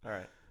 All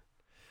right.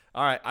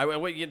 After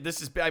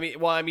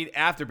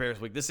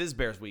Bears week. This is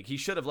Bears week. He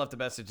should have left a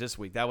message this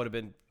week. That would have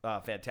been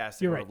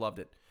fantastic. You're I right. would have loved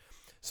it.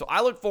 So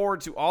I look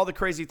forward to all the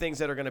crazy things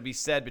that are going to be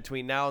said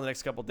between now and the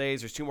next couple of days.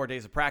 There's 2 more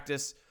days of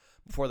practice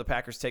before the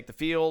Packers take the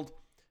field.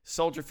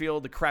 Soldier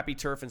Field, the crappy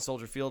turf in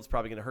Soldier Field is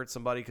probably going to hurt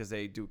somebody because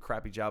they do a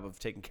crappy job of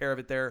taking care of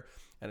it there,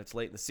 and it's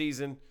late in the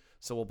season.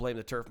 So we'll blame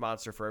the turf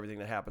monster for everything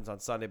that happens on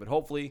Sunday. But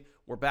hopefully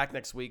we're back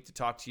next week to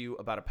talk to you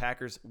about a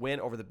Packers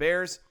win over the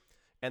Bears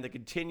and the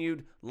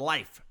continued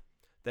life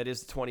that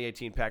is the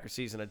 2018 Packers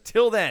season.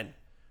 Until then,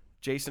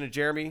 Jason and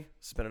Jeremy,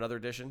 this has been another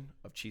edition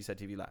of Cheesehead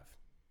TV Live.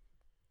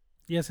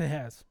 Yes, it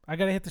has. I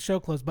got to hit the show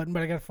close button,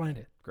 but I got to find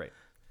it. Great.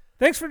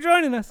 Thanks for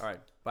joining us. All right.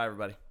 Bye,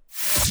 everybody.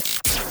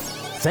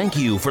 Thank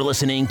you for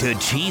listening to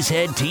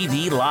Cheesehead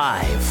TV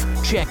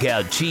Live. Check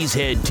out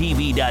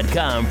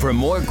cheeseheadtv.com for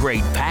more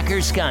great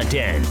Packers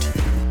content.